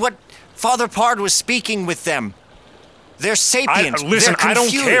what Father Pard was speaking with them. They're sapiens. Listen, They're I don't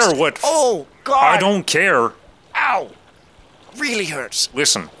confused. care what. Oh, God. I don't care. Ow. Really hurts.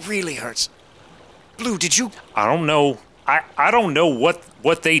 Listen, Really hurts. Blue, did you. I don't know. I don't know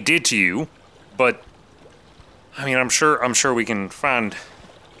what they did to you, but I mean, I'm sure we can find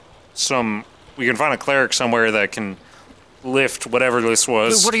a cleric somewhere that can lift whatever this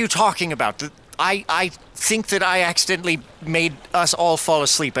was. Blue, what are you talking about? I think that I accidentally made us all fall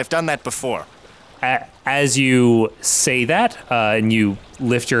asleep. I've done that before. As you say that, and you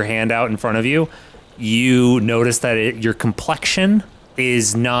lift your hand out in front of you, you notice that your complexion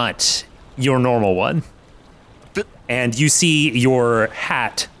is not your normal one. And you see your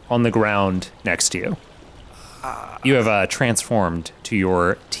hat on the ground next to you. You have transformed to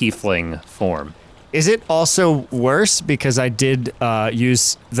your tiefling form. Is it also worse because I did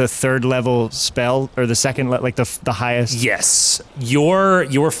use the 3rd level spell, or the second, like the highest? Yes,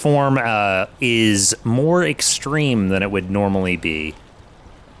 your form is more extreme than it would normally be.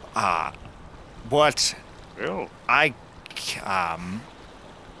 What? Well, I've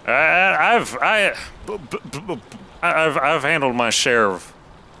handled my share of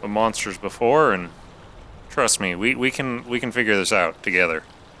monsters before, and trust me, we can figure this out together.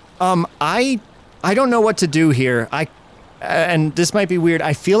 I don't know what to do here. And this might be weird.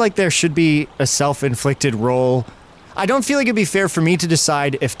 I feel like there should be a self-inflicted roll. I don't feel like it'd be fair for me to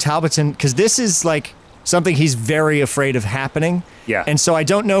decide if Talbotton, because this is like something he's very afraid of happening. Yeah. And so I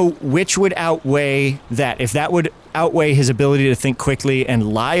don't know which would outweigh that. If that would outweigh his ability to think quickly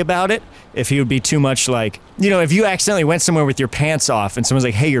and lie about it, if he would be too much like, if you accidentally went somewhere with your pants off and someone's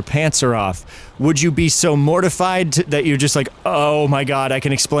like, hey, your pants are off, would you be so mortified that you're just like, oh my God, I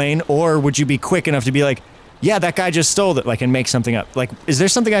can explain? Or would you be quick enough to be like, yeah, that guy just stole it, like, and make something up? Like, is there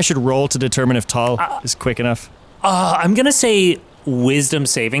something I should roll to determine if Tal is quick enough? I'm going to say wisdom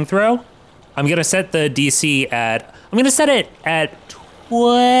saving throw. I'm going to set the DC at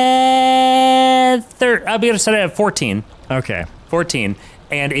 14. Okay. 14.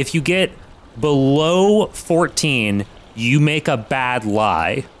 And if you get below 14, you make a bad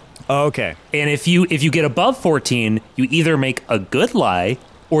lie. Okay. And if you get above 14, you either make a good lie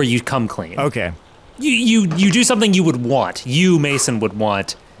or you come clean. Okay. You do something you would want. You, Mason, would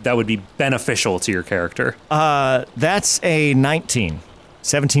want that would be beneficial to your character. That's a 19.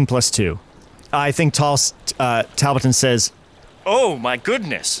 17 plus 2. I think Talbotton says, Oh my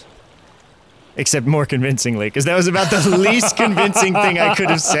goodness. except more convincingly, because that was about the least convincing thing I could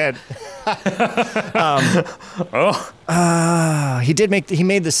have said. He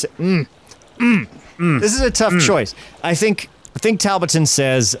made this. This is a tough choice. I think Talbotton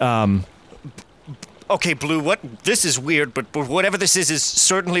says, Okay, Blue, this is weird, but whatever this is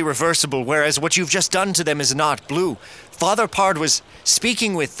certainly reversible, whereas what you've just done to them is not. Blue, Father Pard was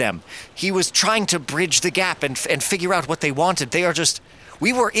speaking with them. He was trying to bridge the gap and figure out what they wanted.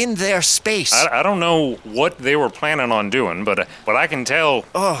 We were in their space. I don't know what they were planning on doing, but I can tell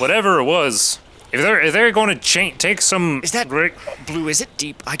whatever it was. If they're going to take some. Is that Blue? Is it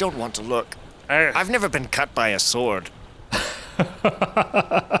deep? I don't want to look. I've never been cut by a sword.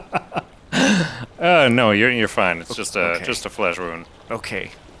 No, you're fine. It's just a flesh wound. Okay.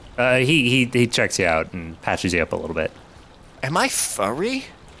 He checks you out and patches you up a little bit. Am I furry?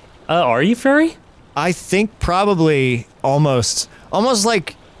 Are you furry? I think probably almost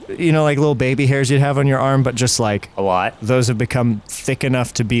like, like little baby hairs you'd have on your arm, but just like A lot. those have become thick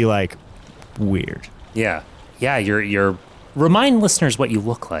enough to be like weird. Yeah. Yeah, you're remind listeners what you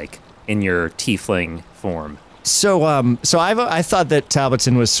look like in your tiefling form. So I thought that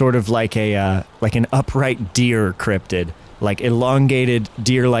Talbotson was sort of like an upright deer cryptid, like elongated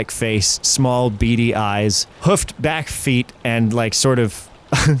deer-like face, small beady eyes, hoofed back feet, and like sort of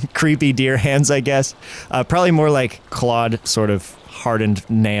creepy deer hands, I guess. Probably more like clawed, sort of hardened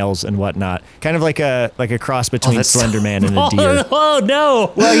nails and whatnot. Kind of like a cross between Slender Man and a deer. Oh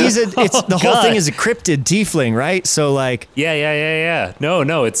no! Well, the whole God. thing is a cryptid tiefling, right? So like, Yeah.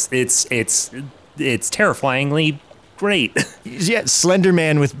 No, it's terrifyingly great. yeah, Slender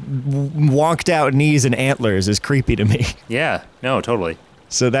Man with wonked out knees and antlers is creepy to me. Yeah. No, totally.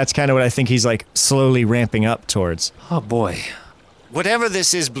 So that's kind of what I think he's like slowly ramping up towards. Oh boy. Whatever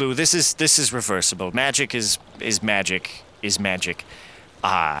this is, Blue, this is reversible. Magic is magic is magic.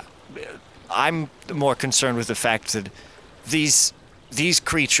 I'm more concerned with the fact that these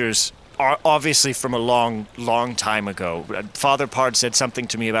creatures are obviously from a long time ago. Father Pard said something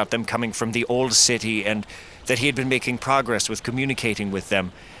to me about them coming from the old city and that he had been making progress with communicating with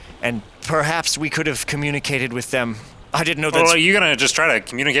them. And perhaps we could have communicated with them. I didn't know that. Well, are you gonna just try to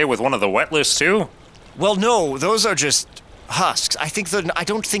communicate with one of the Wetlists too? Well, no, those are just husks. I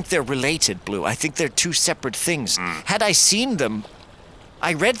don't think they're related, Blue. I think they're two separate things. Had I seen them,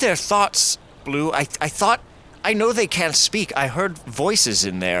 I read their thoughts, Blue. I thought, I know they can't speak. I heard voices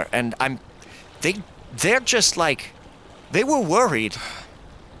in there, and they're just like, they were worried,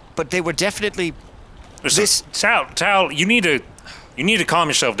 but they were definitely this. Tal, you need to calm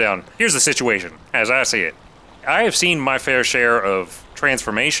yourself down. Here's the situation, as I see it. I have seen my fair share of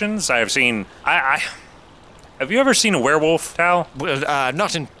transformations. I have seen. Have you ever seen a werewolf, Tal? Well,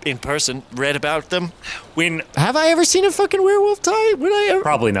 not in person. Read about them. Have I ever seen a fucking werewolf tie? Would I ever?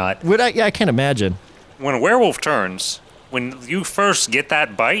 Probably not. Would I? Yeah, I can't imagine. When a werewolf turns, when you first get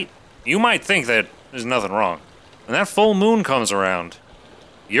that bite, you might think that there's nothing wrong. When that full moon comes around,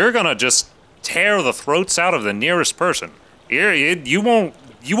 you're gonna just tear the throats out of the nearest person. You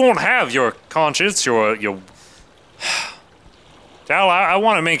won't have your conscience, your. Tal, I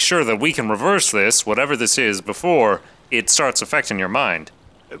want to make sure that we can reverse this, whatever this is, before it starts affecting your mind.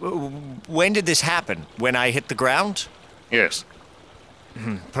 When did this happen? When I hit the ground? Yes.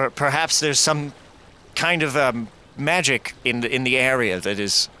 Perhaps there's some kind of magic in the area that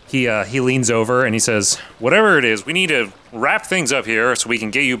is. He leans over and he says, Whatever it is, we need to wrap things up here so we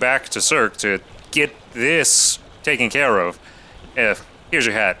can get you back to Cirque to get this taken care of. Here's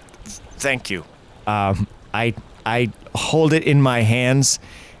your hat. Thank you. I hold it in my hands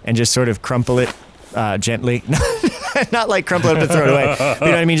and just sort of crumple it gently. Not like crumple it up and throw it away. You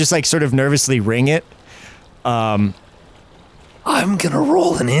know what I mean? Just like sort of nervously wring it. I'm gonna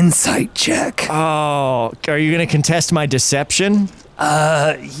roll an insight check. Oh, are you going to contest my deception?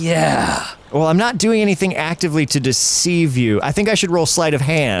 Yeah. Well, I'm not doing anything actively to deceive you. I think I should roll sleight of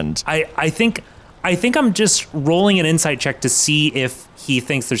hand. I think I'm just rolling an insight check to see if he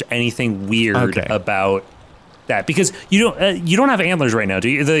thinks there's anything weird about that, because you don't have antlers right now, do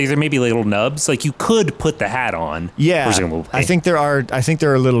you? There may be little nubs. Like, you could put the hat on. Yeah, presumably. I think there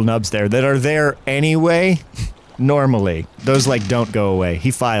are little nubs there that are there anyway. Normally, those like don't go away. He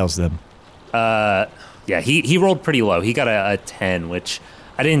files them. Yeah, he rolled pretty low. He got a 10, which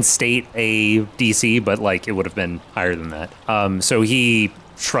I didn't state a DC, but like it would have been higher than that. So he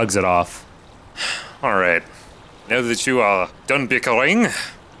shrugs it off. All right. Now that you are done bickering,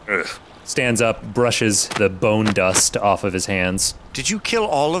 Stands up, brushes the bone dust off of his hands. Did you kill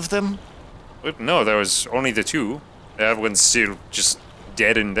all of them? no, there was only the two. That one's still just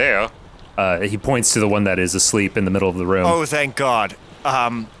dead in there. He points to the one that is asleep in the middle of the room. Oh, thank God.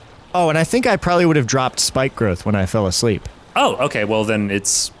 Oh, and I think I probably would have dropped spike growth when I fell asleep. Oh, okay. Well, then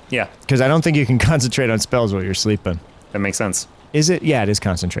it's, yeah, Because I don't think you can concentrate on spells while you're sleeping. that makes sense. Is it? Yeah, it is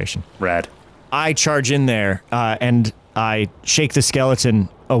concentration. Rad. I charge in there and I shake the skeleton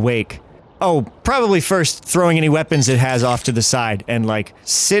awake. Oh, probably first throwing any weapons it has off to the side and like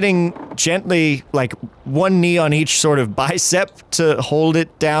sitting gently, like one knee on each sort of bicep to hold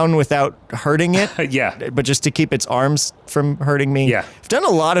it down without hurting it. Yeah. But just to keep its arms from hurting me. Yeah. I've done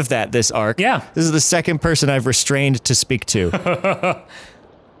a lot of that this arc. Yeah. This is the second person I've restrained to speak to.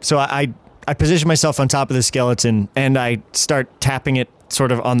 So I position myself on top of the skeleton and I start tapping it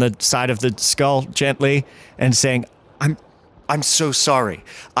sort of on the side of the skull gently and saying, I'm so sorry.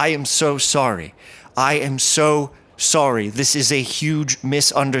 I am so sorry. I am so sorry. This is a huge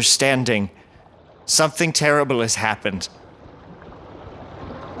misunderstanding. Something terrible has happened.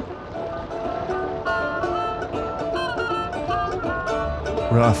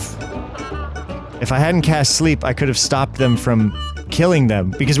 rough. If I hadn't cast sleep, I could have stopped them from killing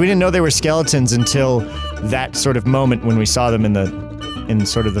them because we didn't know they were skeletons until that sort of moment when we saw them in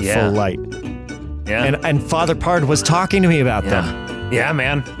sort of the Yeah. full light. Yeah. And Father Pard was talking to me about them. Yeah,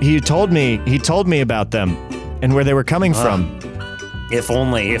 man. He told me about them and where they were coming from. If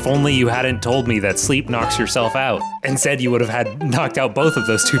only you hadn't told me that sleep knocks yourself out and said you would have had knocked out both of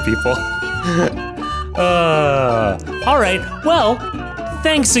those two people. All right. Well,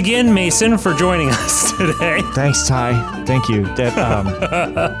 thanks again, Mason, for joining us today. Thanks, Ty. Thank you.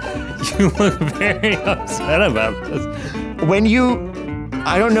 You look very upset about this.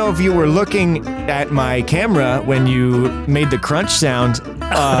 I don't know if you were looking at my camera when you made the crunch sound.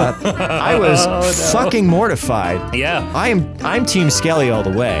 I was fucking mortified. Yeah. I'm Team Skelly all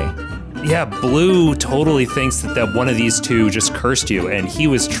the way. Yeah, Blue totally thinks that one of these two just cursed you, and he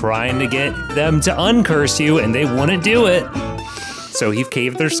was trying to get them to uncurse you, and they wouldn't do it. So he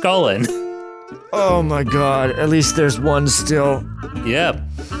caved their skull in. Oh my god, at least there's one still. Yep.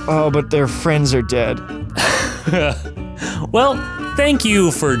 Oh, but their friends are dead. Well, thank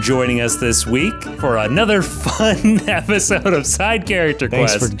you for joining us this week for another fun episode of Side Character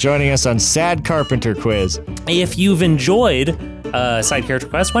Thanks Quest. for joining us on Sad Carpenter Quiz. If you've enjoyed Side Character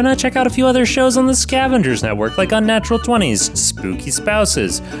Quest, why not check out a few other shows on the Scavengers Network, like Unnatural 20s, Spooky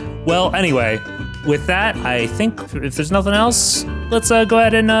Spouses. Well, anyway, with that, I think if there's nothing else, let's go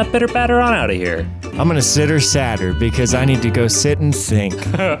ahead and pitter patter on out of here. I'm gonna sitter sadder because I need to go sit and think.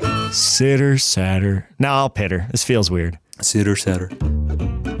 Sitter sadder. No, I'll pitter. This feels weird. Sitter setter.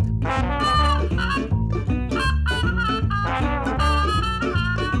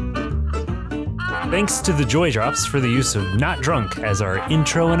 Thanks to the Joy Drops for the use of Not Drunk as our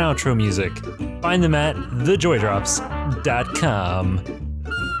intro and outro music. Find them at thejoydrops.com.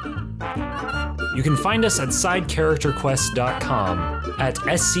 You can find us at sidecharacterquest.com, at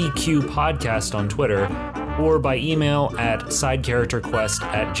SCQ Podcast on Twitter, or by email at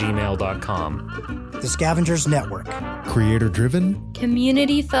sidecharacterquest@gmail.com. The Scavengers Network. Creator driven,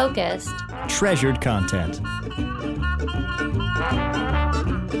 Community focused. Treasured content.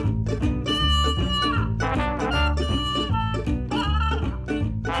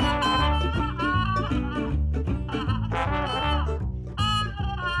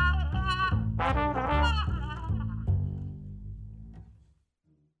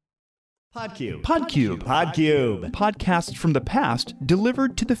 Podcube. Podcube. Podcube. Podcasts from the past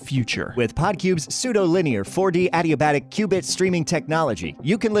delivered to the future. With Podcube's pseudo-linear 4D adiabatic qubit streaming technology,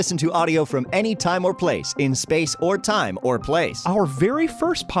 you can listen to audio from any time or place, in space or time or place. Our very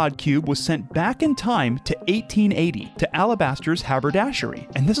first Podcube was sent back in time to 1880 to Alabaster's haberdashery,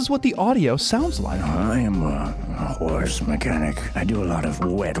 and this is what the audio sounds like. I am a horse mechanic. I do a lot of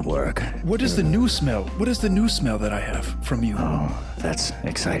wet work. What is the new smell? What is the new smell that I have from you? Oh, that's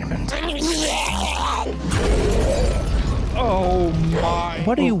excitement. Oh my!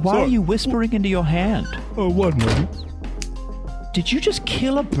 Why are you whispering into your hand? Oh, 1 minute. Did you just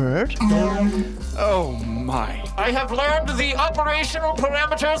kill a bird? Oh my! I have learned the operational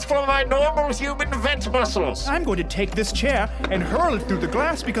parameters for my normal human vent muscles. I'm going to take this chair and hurl it through the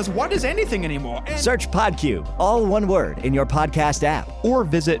glass because what is anything anymore? Search Podcube, all one word, in your podcast app. Or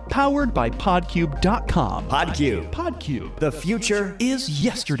visit poweredbypodcube.com. Podcube. Podcube. The future is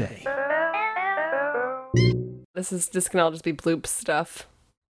yesterday. This is just gonna all just be bloop stuff.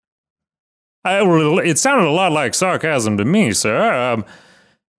 It sounded a lot like sarcasm to me, sir.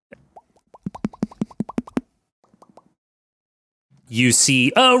 You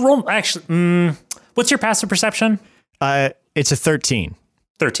see, roll, actually, what's your passive perception? It's a 13.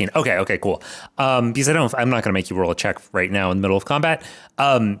 13. Okay, cool. Because I'm not going to make you roll a check right now in the middle of combat.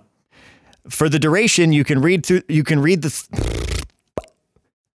 For the duration, you can read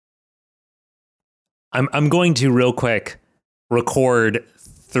I'm going to real quick record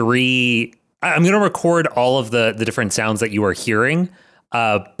 3. I'm going to record all of the different sounds that you are hearing,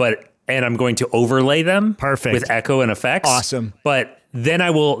 and I'm going to overlay them with echo and effects. Awesome. But then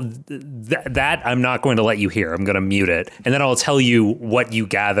I will, that I'm not going to let you hear. I'm going to mute it. And then I'll tell you what you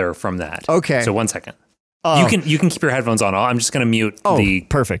gather from that. Okay. So 1 second. You can keep your headphones on. I'm just going to mute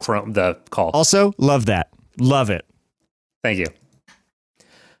the call. Also, love that. Love it. Thank you.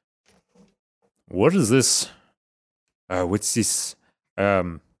 What is this? What's this?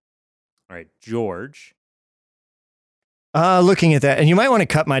 All right, George. Looking at that, and you might want to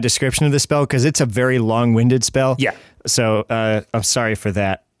cut my description of the spell because it's a very long-winded spell. Yeah. So I'm sorry for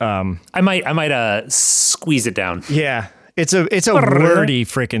that. I might squeeze it down. Yeah. It's a wordy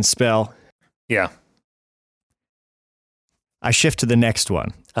freaking spell. Yeah. I shift to the next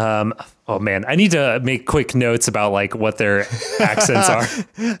one. Oh man, I need to make quick notes about like what their accents are.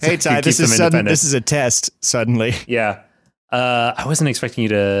 Hey Ty, this is a test. Suddenly, yeah. I wasn't expecting you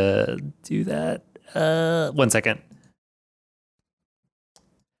to do that. 1 second.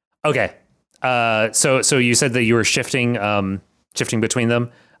 Okay. So you said that you were shifting between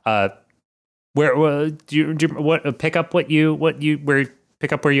them. Where do you pick up where you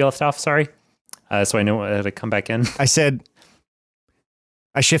left off? Sorry. So I know how to come back in. I said,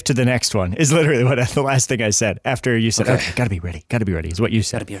 I shift to the next one is literally what the last thing I said after you said, okay, gotta be ready is what you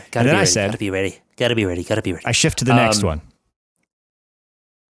said. Gotta be ready. I shift to the next one.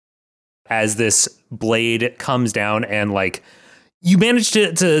 As this blade comes down and like you manage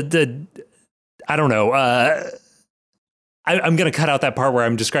to I don't know. I'm going to cut out that part where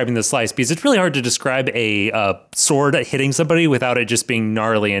I'm describing the slice because it's really hard to describe a sword hitting somebody without it just being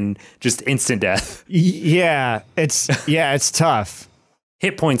gnarly and just instant death. Yeah, it's tough.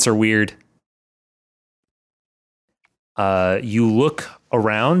 Hit points are weird. You look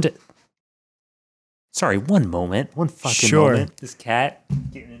around. Sorry, one moment. One fucking moment. This cat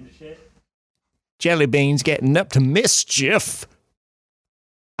getting into shit. Jellybean's getting up to mischief.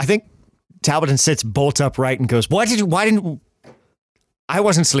 I think Talbotton sits bolt upright and goes, why didn't I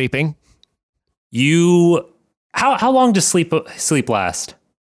wasn't sleeping. How long does sleep last?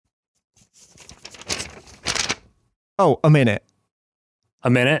 Oh, a minute. A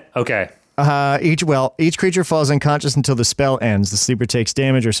minute? Okay. Each creature falls unconscious until the spell ends. The sleeper takes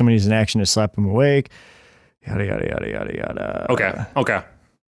damage or someone uses an action to slap him awake. Yada, yada, yada, yada, yada. Okay.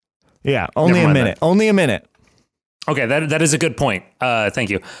 Yeah, only a minute. Then. Only a minute. Okay, that is a good point. Thank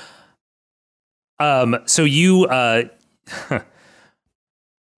you. So you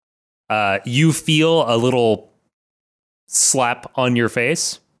you feel a little slap on your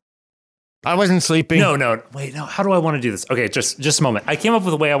face. I wasn't sleeping. No. Wait, no. How do I want to do this? Okay, just a moment. I came up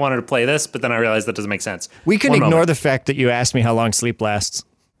with a way I wanted to play this, but then I realized that doesn't make sense. We can ignore the fact that you asked me how long sleep lasts.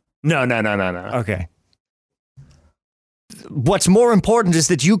 No. Okay. What's more important is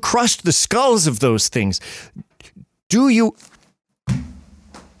that you crushed the skulls of those things. Do you...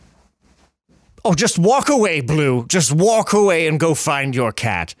 Oh, just walk away, Blue. Just walk away and go find your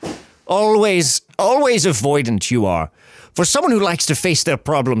cat. Always avoidant you are. For someone who likes to face their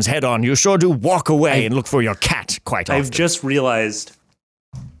problems head on, you sure do walk away and look for your cat quite often. I've just realized...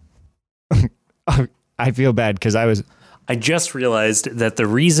 I feel bad because I just realized that the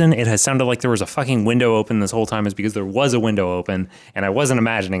reason it has sounded like there was a fucking window open this whole time is because there was a window open, and I wasn't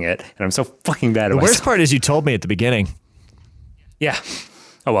imagining it, and I'm so fucking bad at myself. The worst part is you told me at the beginning. Yeah.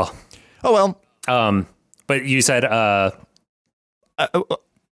 Oh, well. But you said,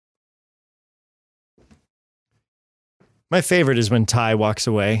 my favorite is when Ty walks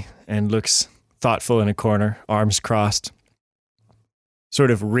away and looks thoughtful in a corner, arms crossed,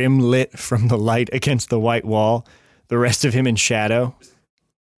 sort of rim lit from the light against the white wall, the rest of him in shadow,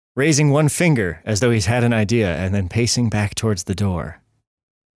 raising one finger as though he's had an idea and then pacing back towards the door.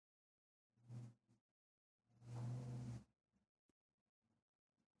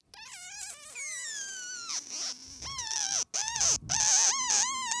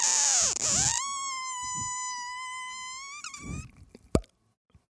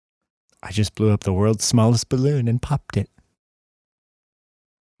 I just blew up the world's smallest balloon and popped it.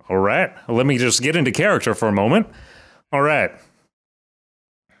 All right. Let me just get into character for a moment. All right.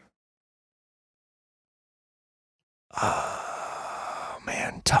 Oh,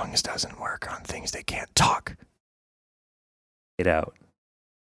 man. Tongues doesn't work on things they can't talk. Fade out.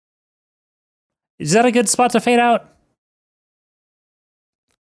 Is that a good spot to fade out?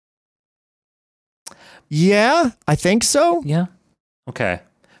 Yeah, I think so. Yeah. Okay.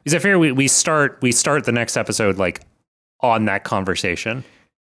 Because I figure we start the next episode like on that conversation.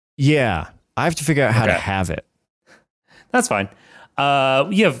 Yeah, I have to figure out how to have it. That's fine.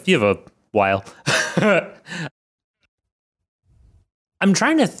 You have a while. I'm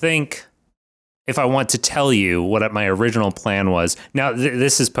trying to think if I want to tell you what my original plan was. Now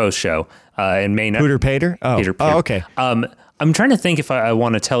this is post show and may not. Pooter Pater. Oh, okay. I'm trying to think if I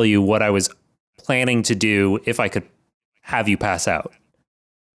want to tell you what I was planning to do if I could have you pass out.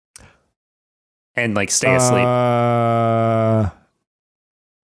 And like stay asleep.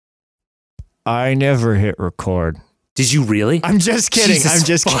 I never hit record. Did you really? I'm just kidding.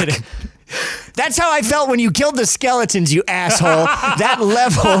 Kidding. That's how I felt when you killed the skeletons, you asshole. That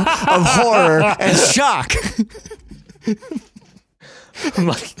level of horror and shock.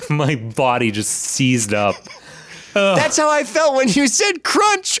 my body just seized up. That's how I felt when you said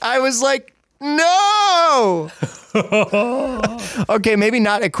crunch. I was like, No! Okay, maybe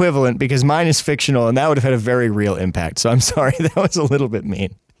not equivalent because mine is fictional and that would have had a very real impact. So I'm sorry, that was a little bit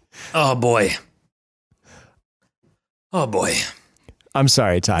mean. Oh boy. Oh boy. I'm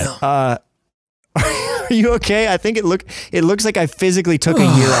sorry, Ty. No. Are you okay? I think it looks like I physically took a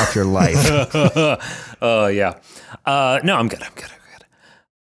year off your life. Oh yeah. No, I'm good.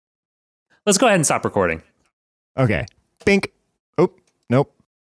 Let's go ahead and stop recording. Okay. Bink. Oh, nope.